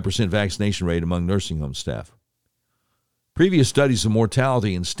 95% vaccination rate among nursing home staff. Previous studies of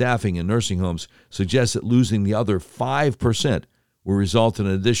mortality and staffing in nursing homes suggest that losing the other 5% will result in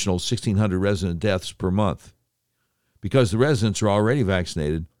an additional 1,600 resident deaths per month. Because the residents are already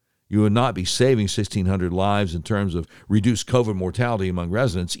vaccinated, you would not be saving 1,600 lives in terms of reduced COVID mortality among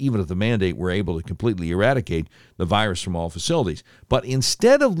residents, even if the mandate were able to completely eradicate the virus from all facilities. But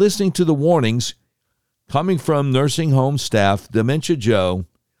instead of listening to the warnings coming from nursing home staff, Dementia Joe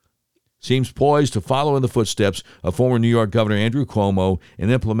seems poised to follow in the footsteps of former New York Governor Andrew Cuomo in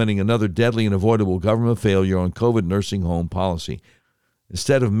implementing another deadly and avoidable government failure on COVID nursing home policy.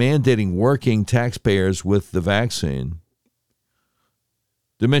 Instead of mandating working taxpayers with the vaccine,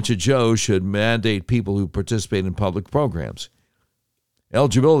 Dementia Joe should mandate people who participate in public programs.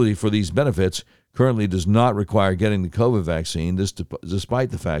 Eligibility for these benefits currently does not require getting the COVID vaccine, this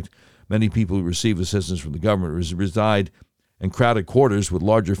despite the fact many people who receive assistance from the government reside in crowded quarters with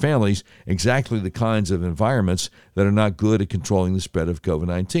larger families, exactly the kinds of environments that are not good at controlling the spread of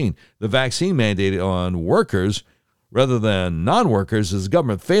COVID-19. The vaccine mandate on workers rather than non-workers is a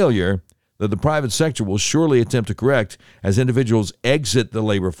government failure that the private sector will surely attempt to correct as individuals exit the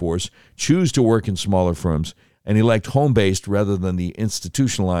labor force, choose to work in smaller firms, and elect home-based rather than the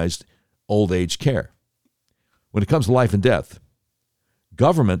institutionalized old age care. When it comes to life and death,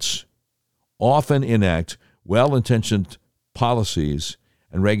 governments often enact well-intentioned policies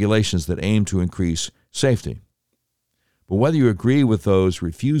and regulations that aim to increase safety. But whether you agree with those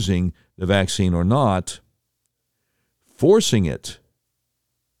refusing the vaccine or not, forcing it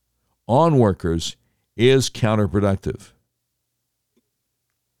on workers is counterproductive.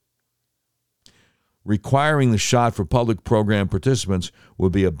 Requiring the shot for public program participants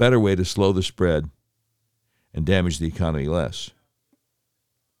would be a better way to slow the spread and damage the economy less.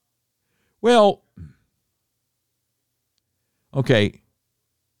 Well, okay,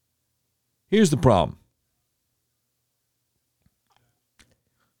 here's the problem.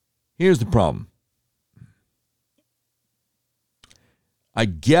 Here's the problem. I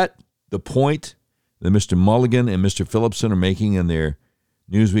get the point that Mr. Mulligan and Mr. Phillipson are making in their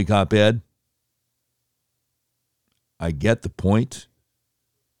Newsweek op-ed. I get the point.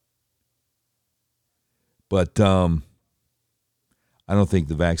 But I don't think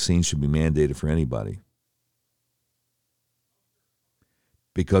the vaccine should be mandated for anybody,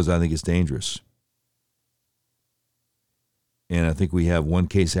 because I think it's dangerous. And I think we have one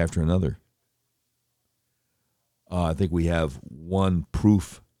case after another. I think we have one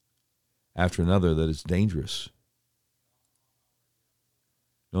proof after another that it's dangerous.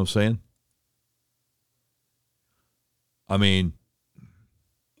 You know what I'm saying? I mean,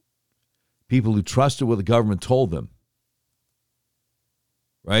 people who trusted what the government told them,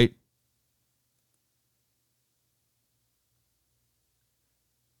 right?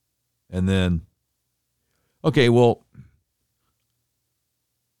 And then, okay, well,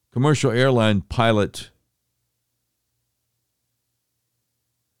 commercial airline pilot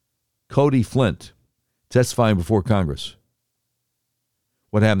Cody Flint testifying before Congress.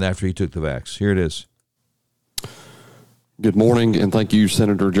 What happened after he took the vax? Here it is. Good morning, and thank you,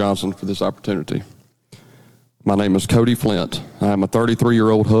 Senator Johnson, for this opportunity. My name is Cody Flint. I am a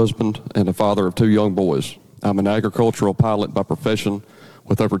 33-year-old husband and a father of 2 young boys. I'm an agricultural pilot by profession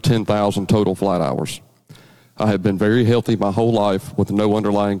with over 10,000 total flight hours. I have been very healthy my whole life with no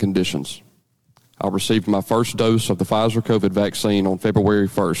underlying conditions. I received my first dose of the Pfizer COVID vaccine on February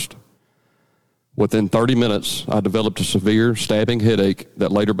 1st. Within 30 minutes, I developed a severe stabbing headache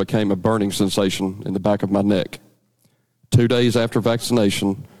that later became a burning sensation in the back of my neck. 2 days after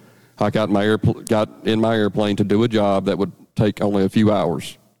vaccination, I got in my airplane to do a job that would take only a few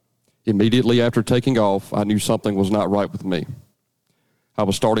hours. Immediately after taking off, I knew something was not right with me. I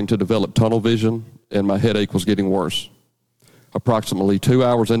was starting to develop tunnel vision, and my headache was getting worse. Approximately 2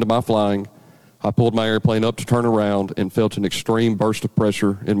 hours into my flying, I pulled my airplane up to turn around and felt an extreme burst of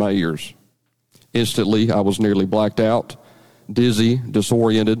pressure in my ears. Instantly, I was nearly blacked out, dizzy,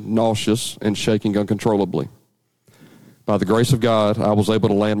 disoriented, nauseous, and shaking uncontrollably. By the grace of God, I was able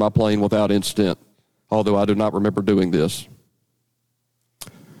to land my plane without incident, although I do not remember doing this.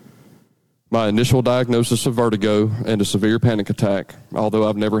 My initial diagnosis of vertigo and a severe panic attack, although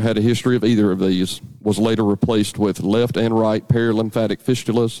I've never had a history of either of these, was later replaced with left and right perilymphatic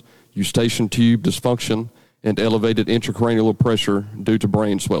fistulas, eustachian tube dysfunction, and elevated intracranial pressure due to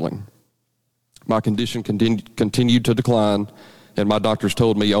brain swelling. My condition continued to decline, and my doctors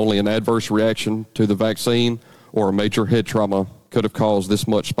told me only an adverse reaction to the vaccine or a major head trauma could have caused this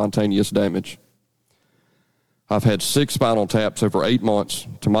much spontaneous damage. I've had 6 spinal taps over 8 months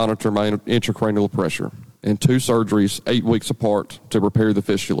to monitor my intracranial pressure, and 2 surgeries 8 weeks apart to repair the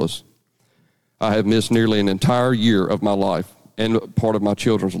fistulas. I have missed nearly an entire year of my life and part of my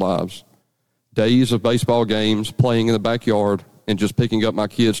children's lives. Days of baseball games, playing in the backyard, and just picking up my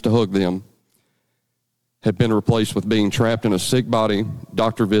kids to hug them have been replaced with being trapped in a sick body,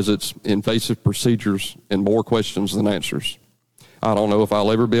 doctor visits, invasive procedures, and more questions than answers. I don't know if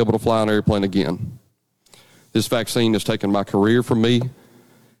I'll ever be able to fly an airplane again. This vaccine has taken my career from me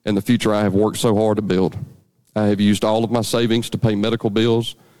and the future I have worked so hard to build. I have used all of my savings to pay medical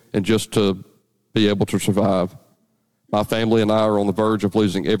bills and just to be able to survive. My family and I are on the verge of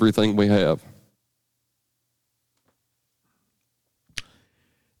losing everything we have.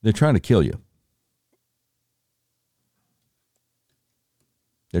 They're trying to kill you.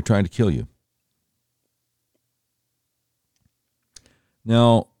 They're trying to kill you.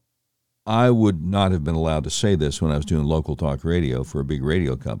 Now, I would not have been allowed to say this when I was doing local talk radio for a big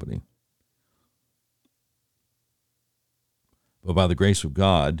radio company. But by the grace of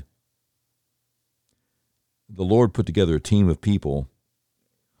God, the Lord put together a team of people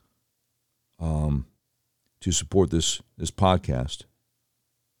to support this podcast.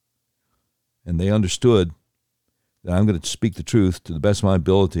 And they understood that I'm going to speak the truth to the best of my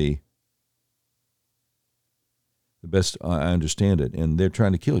ability, the best I understand it, and they're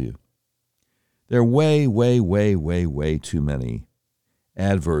trying to kill you. There are way, way, way, way, way too many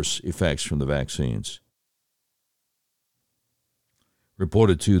adverse effects from the vaccines.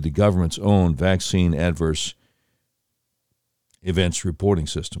 Reported to the government's own vaccine adverse events reporting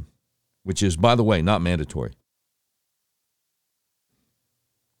system, which is, by the way, not mandatory.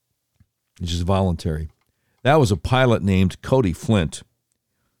 It's just voluntary. That was a pilot named Cody Flint,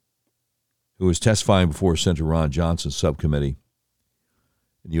 who was testifying before Senator Ron Johnson's subcommittee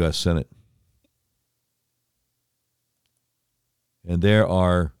in the U.S. Senate. And there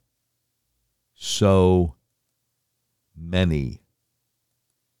are so many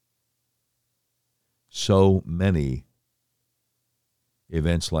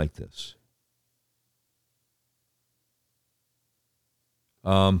events like this.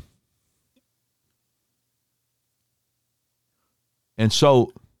 And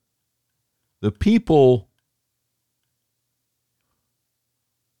so the people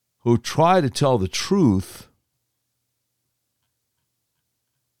who try to tell the truth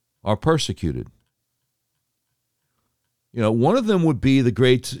are persecuted. You know, one of them would be the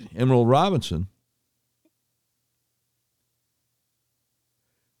great Emerald Robinson,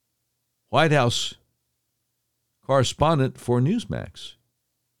 White House correspondent for Newsmax.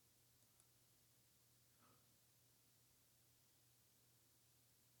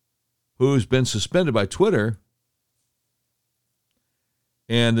 Who's been suspended by Twitter,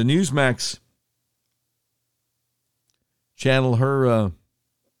 and the Newsmax channel, her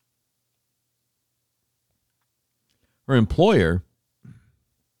employer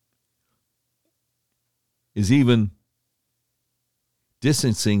is even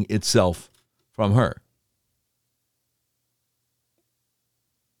distancing itself from her.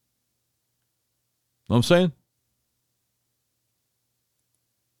 Know what I'm saying?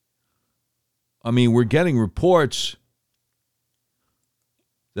 I mean, we're getting reports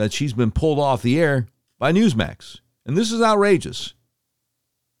that she's been pulled off the air by Newsmax. And this is outrageous.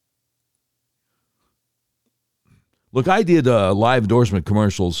 Look, I did live endorsement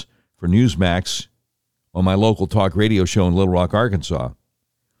commercials for Newsmax on my local talk radio show in Little Rock, Arkansas.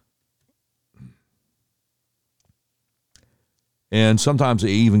 And sometimes I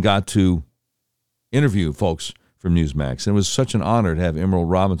even got to interview folks from Newsmax. And it was such an honor to have Emerald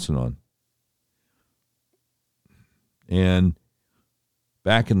Robinson on. And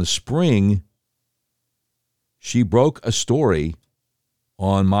back in the spring, she broke a story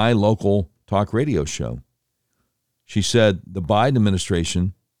on my local talk radio show. She said the Biden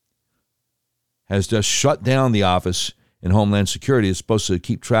administration has just shut down the Office in Homeland Security. It's supposed to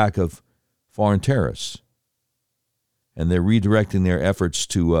keep track of foreign terrorists. And they're redirecting their efforts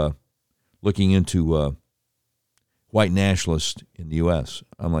to looking into white nationalists in the U.S.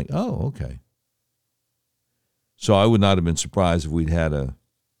 I'm like, oh, okay. So I would not have been surprised if we'd had a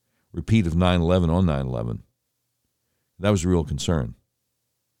repeat of 9/11 on 9/11. That was a real concern.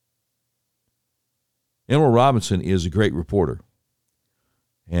 Emerald Robinson is a great reporter.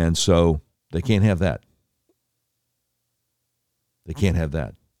 And so they can't have that. They can't have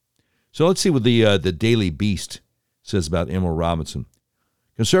that. So let's see what the Daily Beast says about Emerald Robinson.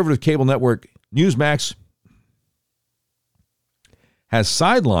 Conservative cable network Newsmax has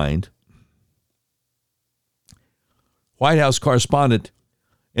sidelined White House correspondent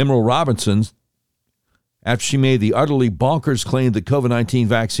Emerald Robinson after she made the utterly bonkers claim that COVID-19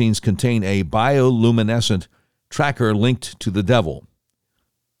 vaccines contain a bioluminescent tracker linked to the devil.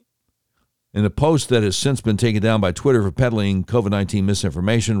 In a post that has since been taken down by Twitter for peddling COVID-19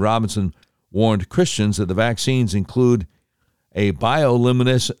 misinformation, Robinson warned Christians that the vaccines include a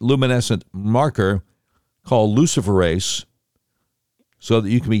bioluminescent marker called luciferase so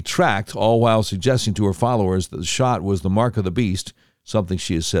that you can be tracked, all while suggesting to her followers that the shot was the mark of the beast, something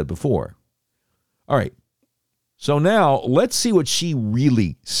she has said before. All right. So now let's see what she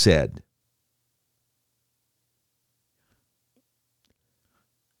really said.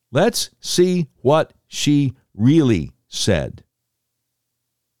 Let's see what she really said.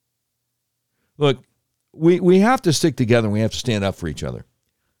 Look, we have to stick together and we have to stand up for each other.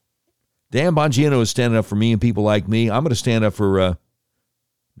 Dan Bongino is standing up for me and people like me. I'm going to stand up for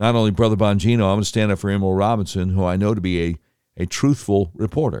not only Brother Bongino, I'm going to stand up for Emerald Robinson, who I know to be a truthful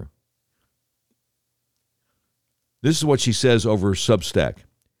reporter. This is what she says over Substack.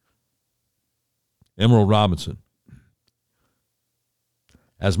 Emerald Robinson.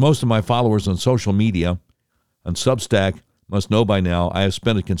 As most of my followers on social media on Substack must know by now, I have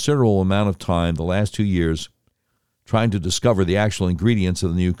spent a considerable amount of time the last 2 years trying to discover the actual ingredients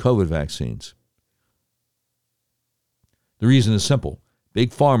of the new COVID vaccines. The reason is simple.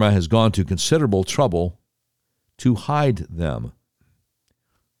 Big Pharma has gone to considerable trouble to hide them.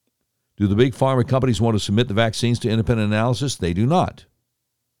 Do the big pharma companies want to submit the vaccines to independent analysis? They do not.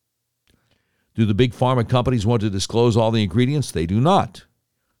 Do the big pharma companies want to disclose all the ingredients? They do not.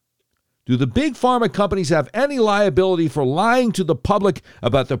 Do the big pharma companies have any liability for lying to the public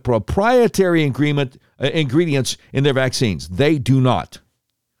about the proprietary ingredients in their vaccines? They do not.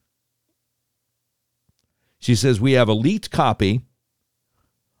 She says, we have a leaked copy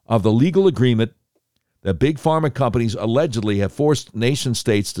of the legal agreement that big pharma companies allegedly have forced nation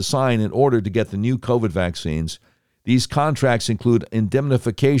states to sign in order to get the new COVID vaccines. These contracts include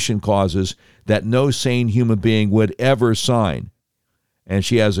indemnification clauses that no sane human being would ever sign. And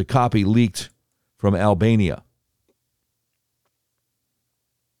she has a copy leaked from Albania.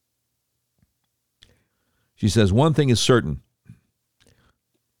 She says, one thing is certain.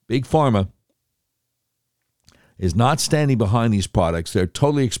 Big Pharma is not standing behind these products. They're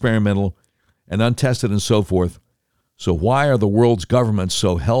totally experimental and untested and so forth. So why are the world's governments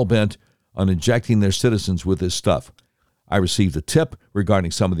so hell-bent on injecting their citizens with this stuff? I received a tip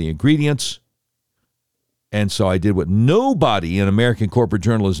regarding some of the ingredients, and so I did what nobody in American corporate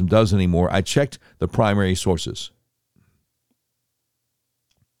journalism does anymore. I checked the primary sources.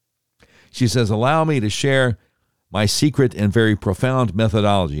 She says, allow me to share my secret and very profound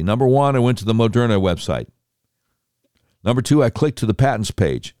methodology. Number one, I went to the Moderna website. Number two, I clicked to the patents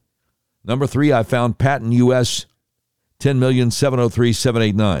page. Number three, I found patent US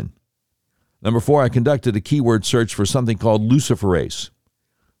 10,703,789. Number four, I conducted a keyword search for something called luciferase.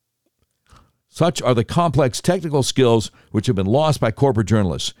 Such are the complex technical skills which have been lost by corporate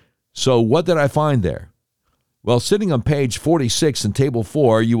journalists. So what did I find there? Well, sitting on page 46 in table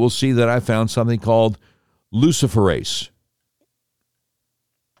 4, you will see that I found something called luciferase.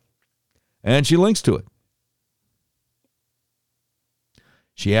 And she links to it.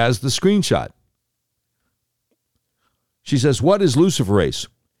 She has the screenshot. She says, what is luciferase?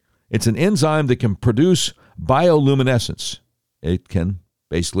 It's an enzyme that can produce bioluminescence. It can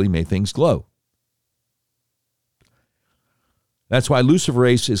basically make things glow. That's why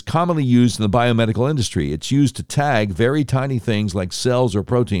luciferase is commonly used in the biomedical industry. It's used to tag very tiny things like cells or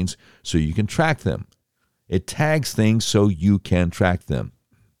proteins so you can track them. It tags things so you can track them.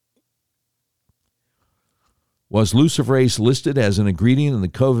 Was luciferase listed as an ingredient in the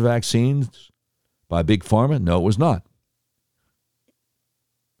COVID vaccines by Big Pharma? No, it was not.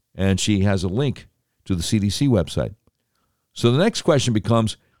 And she has a link to the CDC website. So the next question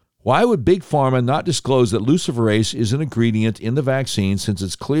becomes, why would Big Pharma not disclose that luciferase is an ingredient in the vaccine since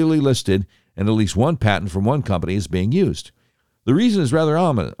it's clearly listed and at least one patent from one company is being used? The reason is rather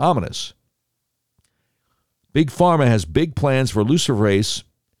ominous. Big Pharma has big plans for luciferase,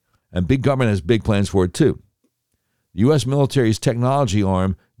 and big government has big plans for it too. The U.S. military's technology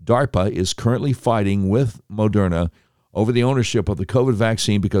arm, DARPA, is currently fighting with Moderna over the ownership of the COVID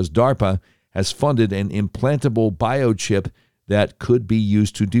vaccine because DARPA has funded an implantable biochip that could be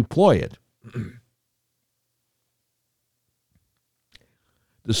used to deploy it.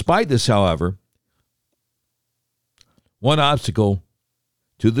 Despite this, however, one obstacle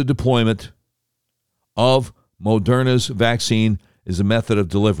to the deployment of Moderna's vaccine is the method of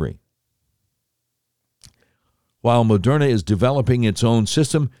delivery. While Moderna is developing its own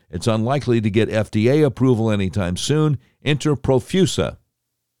system, it's unlikely to get FDA approval anytime soon. Enter Profusa,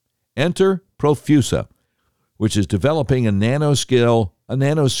 which is developing a nanoscale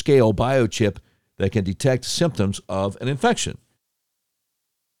biochip that can detect symptoms of an infection.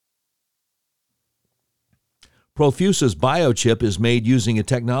 Profusa's biochip is made using a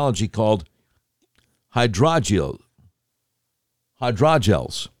technology called hydrogels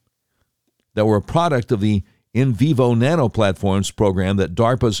that were a product of the In Vivo Nanoplatforms program that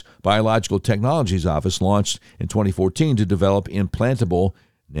DARPA's Biological Technologies Office launched in 2014 to develop implantable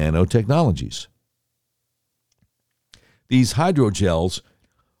nanotechnologies. These hydrogels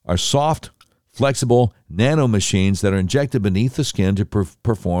are soft, flexible nanomachines that are injected beneath the skin to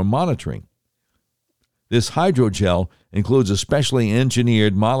perform monitoring. This hydrogel includes a specially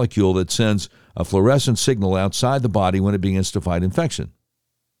engineered molecule that sends a fluorescent signal outside the body when it begins to fight infection.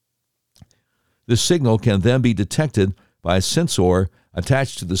 This signal can then be detected by a sensor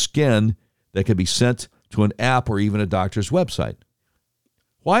attached to the skin that can be sent to an app or even a doctor's website.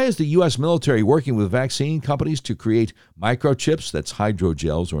 Why is the U.S. military working with vaccine companies to create microchips, that's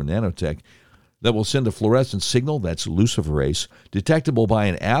hydrogels or nanotech, that will send a fluorescent signal, that's luciferase, detectable by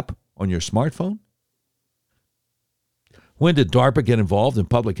an app on your smartphone? When did DARPA get involved in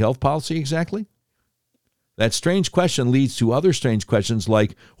public health policy exactly? That strange question leads to other strange questions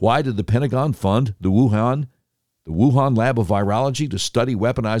like, why did the Pentagon fund the Wuhan lab of virology to study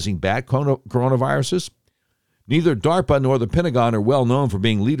weaponizing bat coronaviruses? Neither DARPA nor the Pentagon are well known for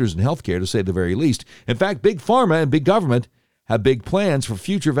being leaders in healthcare, to say the very least. In fact, big pharma and big government have big plans for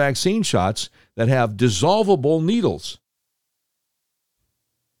future vaccine shots that have dissolvable needles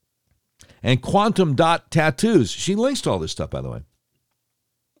and quantum dot tattoos. She links to all this stuff, by the way.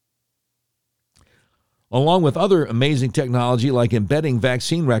 Along with other amazing technology like embedding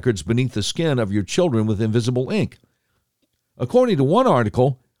vaccine records beneath the skin of your children with invisible ink. According to one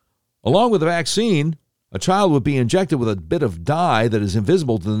article, along with the vaccine, a child would be injected with a bit of dye that is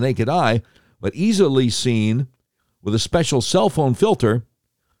invisible to the naked eye, but easily seen with a special cell phone filter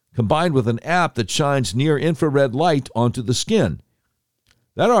combined with an app that shines near-infrared light onto the skin.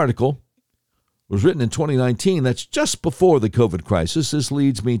 That article was written in 2019. That's just before the COVID crisis. This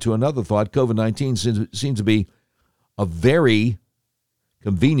leads me to another thought. COVID-19 seems to be a very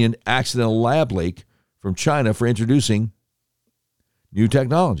convenient accidental lab leak from China for introducing new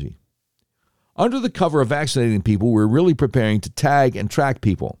technology. Under the cover of vaccinating people, we're really preparing to tag and track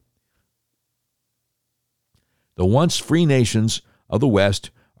people. The once free nations of the West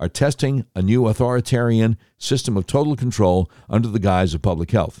are testing a new authoritarian system of total control under the guise of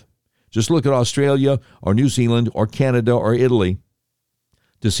public health. Just look at Australia or New Zealand or Canada or Italy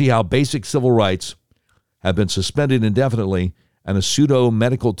to see how basic civil rights have been suspended indefinitely and a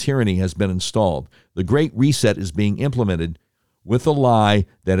pseudo-medical tyranny has been installed. The Great Reset is being implemented with the lie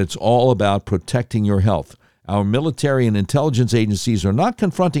that it's all about protecting your health. Our military and intelligence agencies are not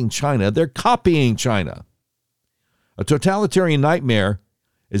confronting China, they're copying China. A totalitarian nightmare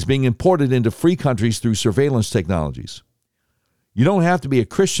is being imported into free countries through surveillance technologies. You don't have to be a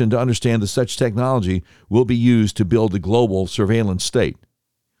Christian to understand that such technology will be used to build a global surveillance state.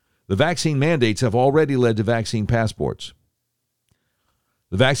 The vaccine mandates have already led to vaccine passports.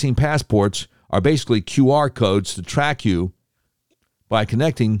 The vaccine passports are basically QR codes to track you by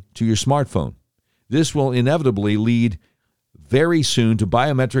connecting to your smartphone. This will inevitably lead very soon to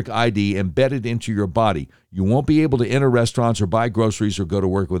biometric ID embedded into your body. You won't be able to enter restaurants or buy groceries or go to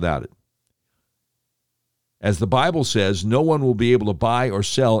work without it. As the Bible says, no one will be able to buy or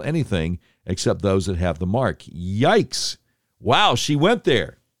sell anything except those that have the mark. Yikes. Wow, she went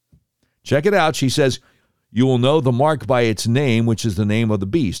there. Check it out. She says, you will know the mark by its name, which is the name of the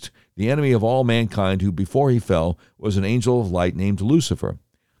beast, the enemy of all mankind, who before he fell was an angel of light named Lucifer.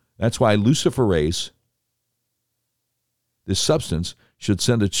 That's why luciferase, this substance, should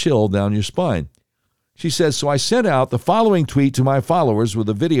send a chill down your spine. She says, so I sent out the following tweet to my followers with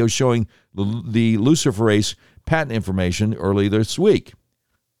a video showing the luciferase patent information early this week.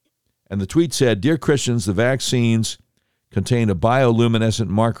 And the tweet said, Dear Christians, the vaccines contain a bioluminescent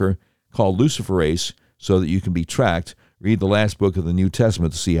marker called luciferase so that you can be tracked. Read the last book of the New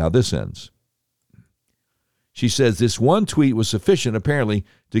Testament to see how this ends. She says this one tweet was sufficient, apparently,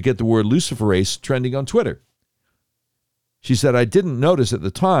 to get the word luciferase trending on Twitter. She said, I didn't notice at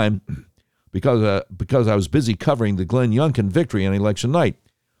the time because I was busy covering the Glenn Youngkin victory on election night.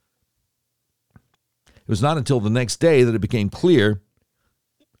 It was not until the next day that it became clear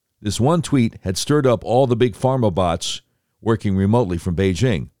this one tweet had stirred up all the big pharma bots working remotely from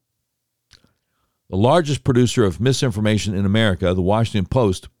Beijing. The largest producer of misinformation in America, the Washington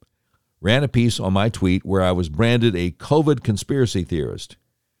Post, ran a piece on my tweet where I was branded a COVID conspiracy theorist.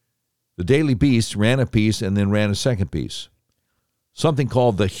 The Daily Beast ran a piece and then ran a second piece. Something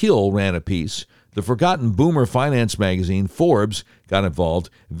called The Hill ran a piece. The forgotten boomer finance magazine, Forbes, got involved.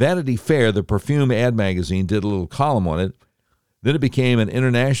 Vanity Fair, the perfume ad magazine, did a little column on it. Then it became an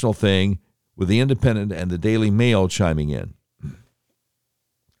international thing with The Independent and the Daily Mail chiming in.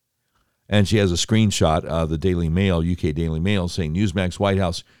 And she has a screenshot of the Daily Mail, UK Daily Mail, saying Newsmax White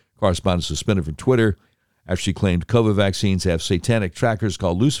House correspondent suspended from Twitter after she claimed COVID vaccines have satanic trackers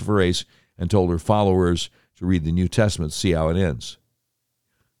called luciferase and told her followers to read the New Testament to see how it ends.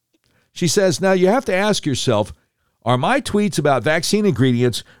 She says, now you have to ask yourself, are my tweets about vaccine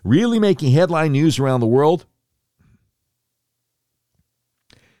ingredients really making headline news around the world?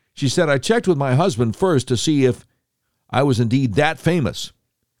 She said, I checked with my husband first to see if I was indeed that famous.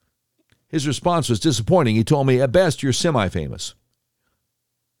 His response was disappointing. He told me, at best, you're semi-famous.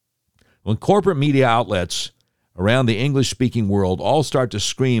 When corporate media outlets around the English-speaking world all start to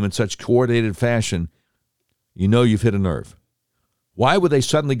scream in such coordinated fashion, you know you've hit a nerve. Why would they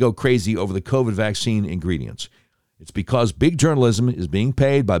suddenly go crazy over the COVID vaccine ingredients? It's because big journalism is being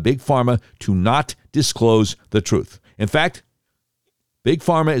paid by Big Pharma to not disclose the truth. In fact, Big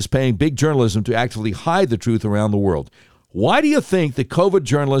Pharma is paying big journalism to actively hide the truth around the world. Why do you think the COVID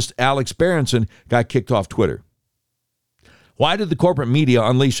journalist Alex Berenson got kicked off Twitter? Why did the corporate media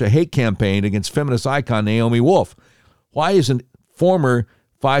unleash a hate campaign against feminist icon Naomi Wolf? Why isn't former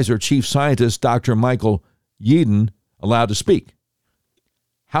Pfizer chief scientist Dr. Michael Yeadon allowed to speak?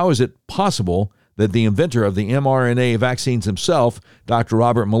 How is it possible that the inventor of the mRNA vaccines himself, Dr.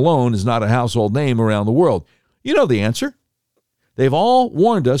 Robert Malone, is not a household name around the world? You know the answer. They've all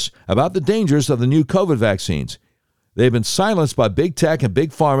warned us about the dangers of the new COVID vaccines. They've been silenced by big tech and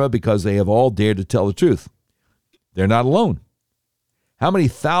big pharma because they have all dared to tell the truth. They're not alone. How many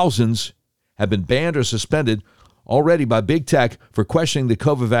thousands have been banned or suspended already by big tech for questioning the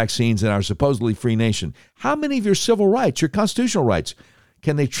COVID vaccines in our supposedly free nation? How many of your civil rights, your constitutional rights,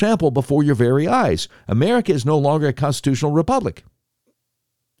 can they trample before your very eyes? America is no longer a constitutional republic.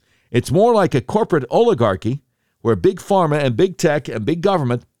 It's more like a corporate oligarchy where big pharma and big tech and big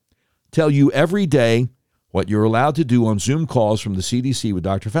government tell you every day what you're allowed to do on Zoom calls from the CDC with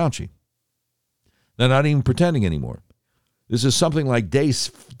Dr. Fauci. They're not even pretending anymore. This is something like day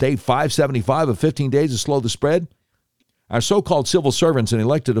 575 of 15 days to slow the spread. Our so-called civil servants and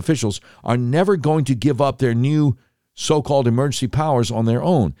elected officials are never going to give up their new so-called emergency powers on their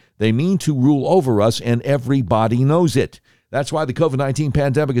own. They mean to rule over us, and everybody knows it. That's why the COVID-19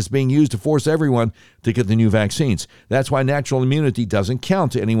 pandemic is being used to force everyone to get the new vaccines. That's why natural immunity doesn't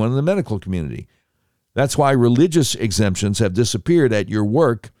count to anyone in the medical community. That's why religious exemptions have disappeared at your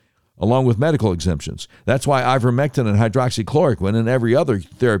work, along with medical exemptions. That's why ivermectin and hydroxychloroquine and every other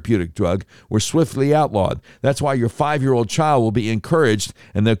therapeutic drug were swiftly outlawed. That's why your 5-year-old child will be encouraged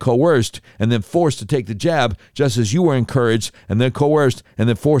and then coerced and then forced to take the jab, just as you were encouraged and then coerced and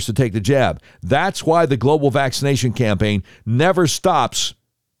then forced to take the jab. That's why the global vaccination campaign never stops.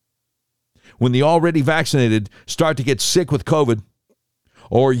 When the already vaccinated start to get sick with COVID,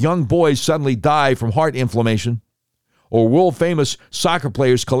 or young boys suddenly die from heart inflammation, or world-famous soccer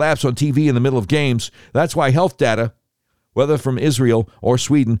players collapse on TV in the middle of games. That's why health data, whether from Israel or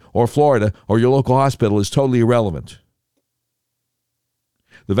Sweden or Florida or your local hospital, is totally irrelevant.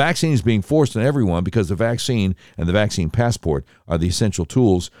 The vaccine is being forced on everyone because the vaccine and the vaccine passport are the essential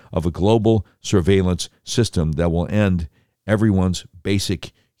tools of a global surveillance system that will end everyone's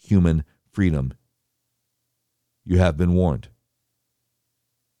basic human freedom. You have been warned.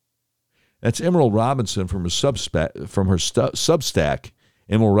 That's Emerald Robinson from her Substack.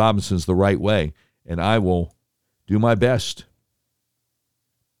 Emerald Robinson's The Right Way. And I will do my best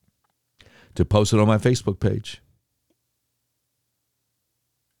to post it on my Facebook page.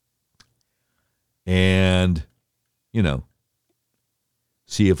 And,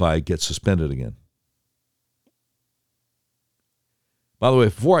 see if I get suspended again. By the way,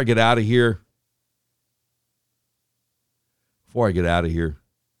 before I get out of here,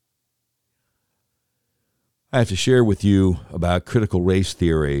 I have to share with you about critical race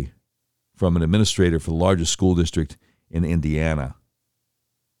theory from an administrator for the largest school district in Indiana.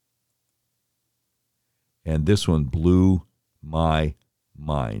 And this one blew my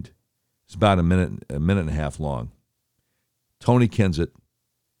mind. It's about a minute and a half long. Tony Kensett,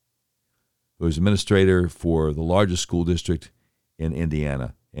 who is administrator for the largest school district in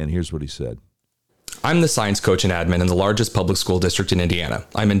Indiana. And here's what he said. I'm the science coach and admin in the largest public school district in Indiana.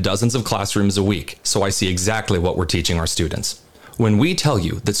 I'm in dozens of classrooms a week, so I see exactly what we're teaching our students. When we tell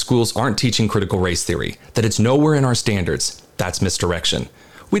you that schools aren't teaching critical race theory, that it's nowhere in our standards, that's misdirection.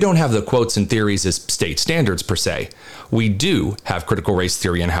 We don't have the quotes and theories as state standards per se. We do have critical race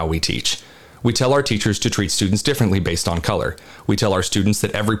theory in how we teach. We tell our teachers to treat students differently based on color. We tell our students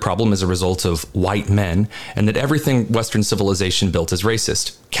that every problem is a result of white men and that everything Western civilization built is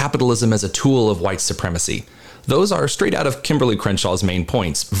racist. Capitalism as a tool of white supremacy. Those are straight out of Kimberly Crenshaw's main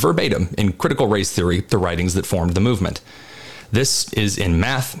points, verbatim in Critical Race Theory, the writings that formed the movement. This is in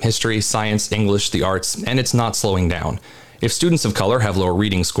math, history, science, English, the arts, and it's not slowing down. If students of color have lower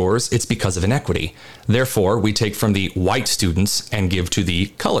reading scores, it's because of inequity. Therefore, we take from the white students and give to the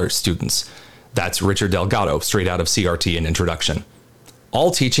color students. That's Richard Delgado, straight out of CRT and Introduction.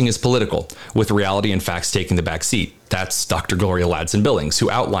 All teaching is political, with reality and facts taking the back seat. That's Dr. Gloria Ladson-Billings, who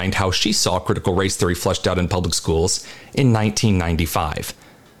outlined how she saw critical race theory fleshed out in public schools in 1995.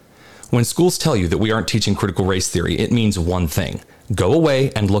 When schools tell you that we aren't teaching critical race theory, it means one thing. Go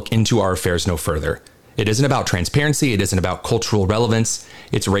away and look into our affairs no further. It isn't about transparency, it isn't about cultural relevance.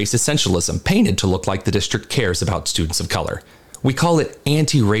 It's race essentialism, painted to look like the district cares about students of color. We call it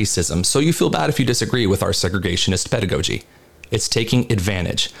anti-racism, so you feel bad if you disagree with our segregationist pedagogy. It's taking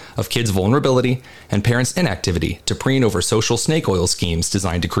advantage of kids' vulnerability and parents' inactivity to preen over social snake oil schemes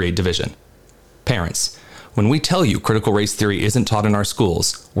designed to create division. Parents, when we tell you critical race theory isn't taught in our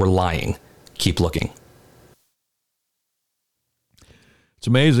schools, we're lying. Keep looking. It's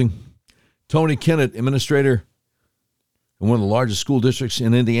amazing. Tony Kinnett, administrator in one of the largest school districts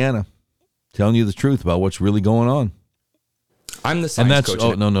in Indiana, telling you the truth about what's really going on. I'm the science coach.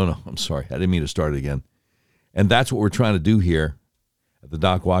 Oh, no. I'm sorry. I didn't mean to start it again. And that's what we're trying to do here at the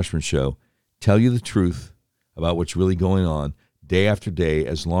Doc Washburn Show. Tell you the truth about what's really going on day after day,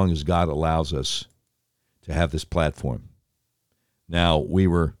 as long as God allows us to have this platform. Now, we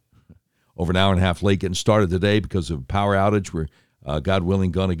were over an hour and a half late getting started today because of a power outage. We're, God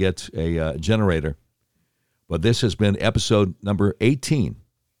willing, going to get a generator. But this has been episode number 18,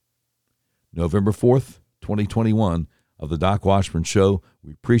 November 4th, 2021, of the Doc Washburn Show.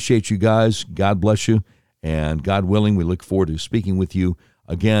 We appreciate you guys. God bless you. And God willing, we look forward to speaking with you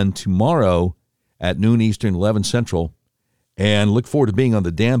again tomorrow at noon Eastern, 11 Central. And look forward to being on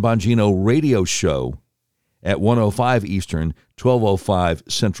the Dan Bongino radio show at 1:05 Eastern,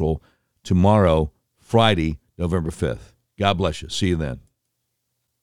 12:05 Central tomorrow, Friday, November 5th. God bless you. See you then.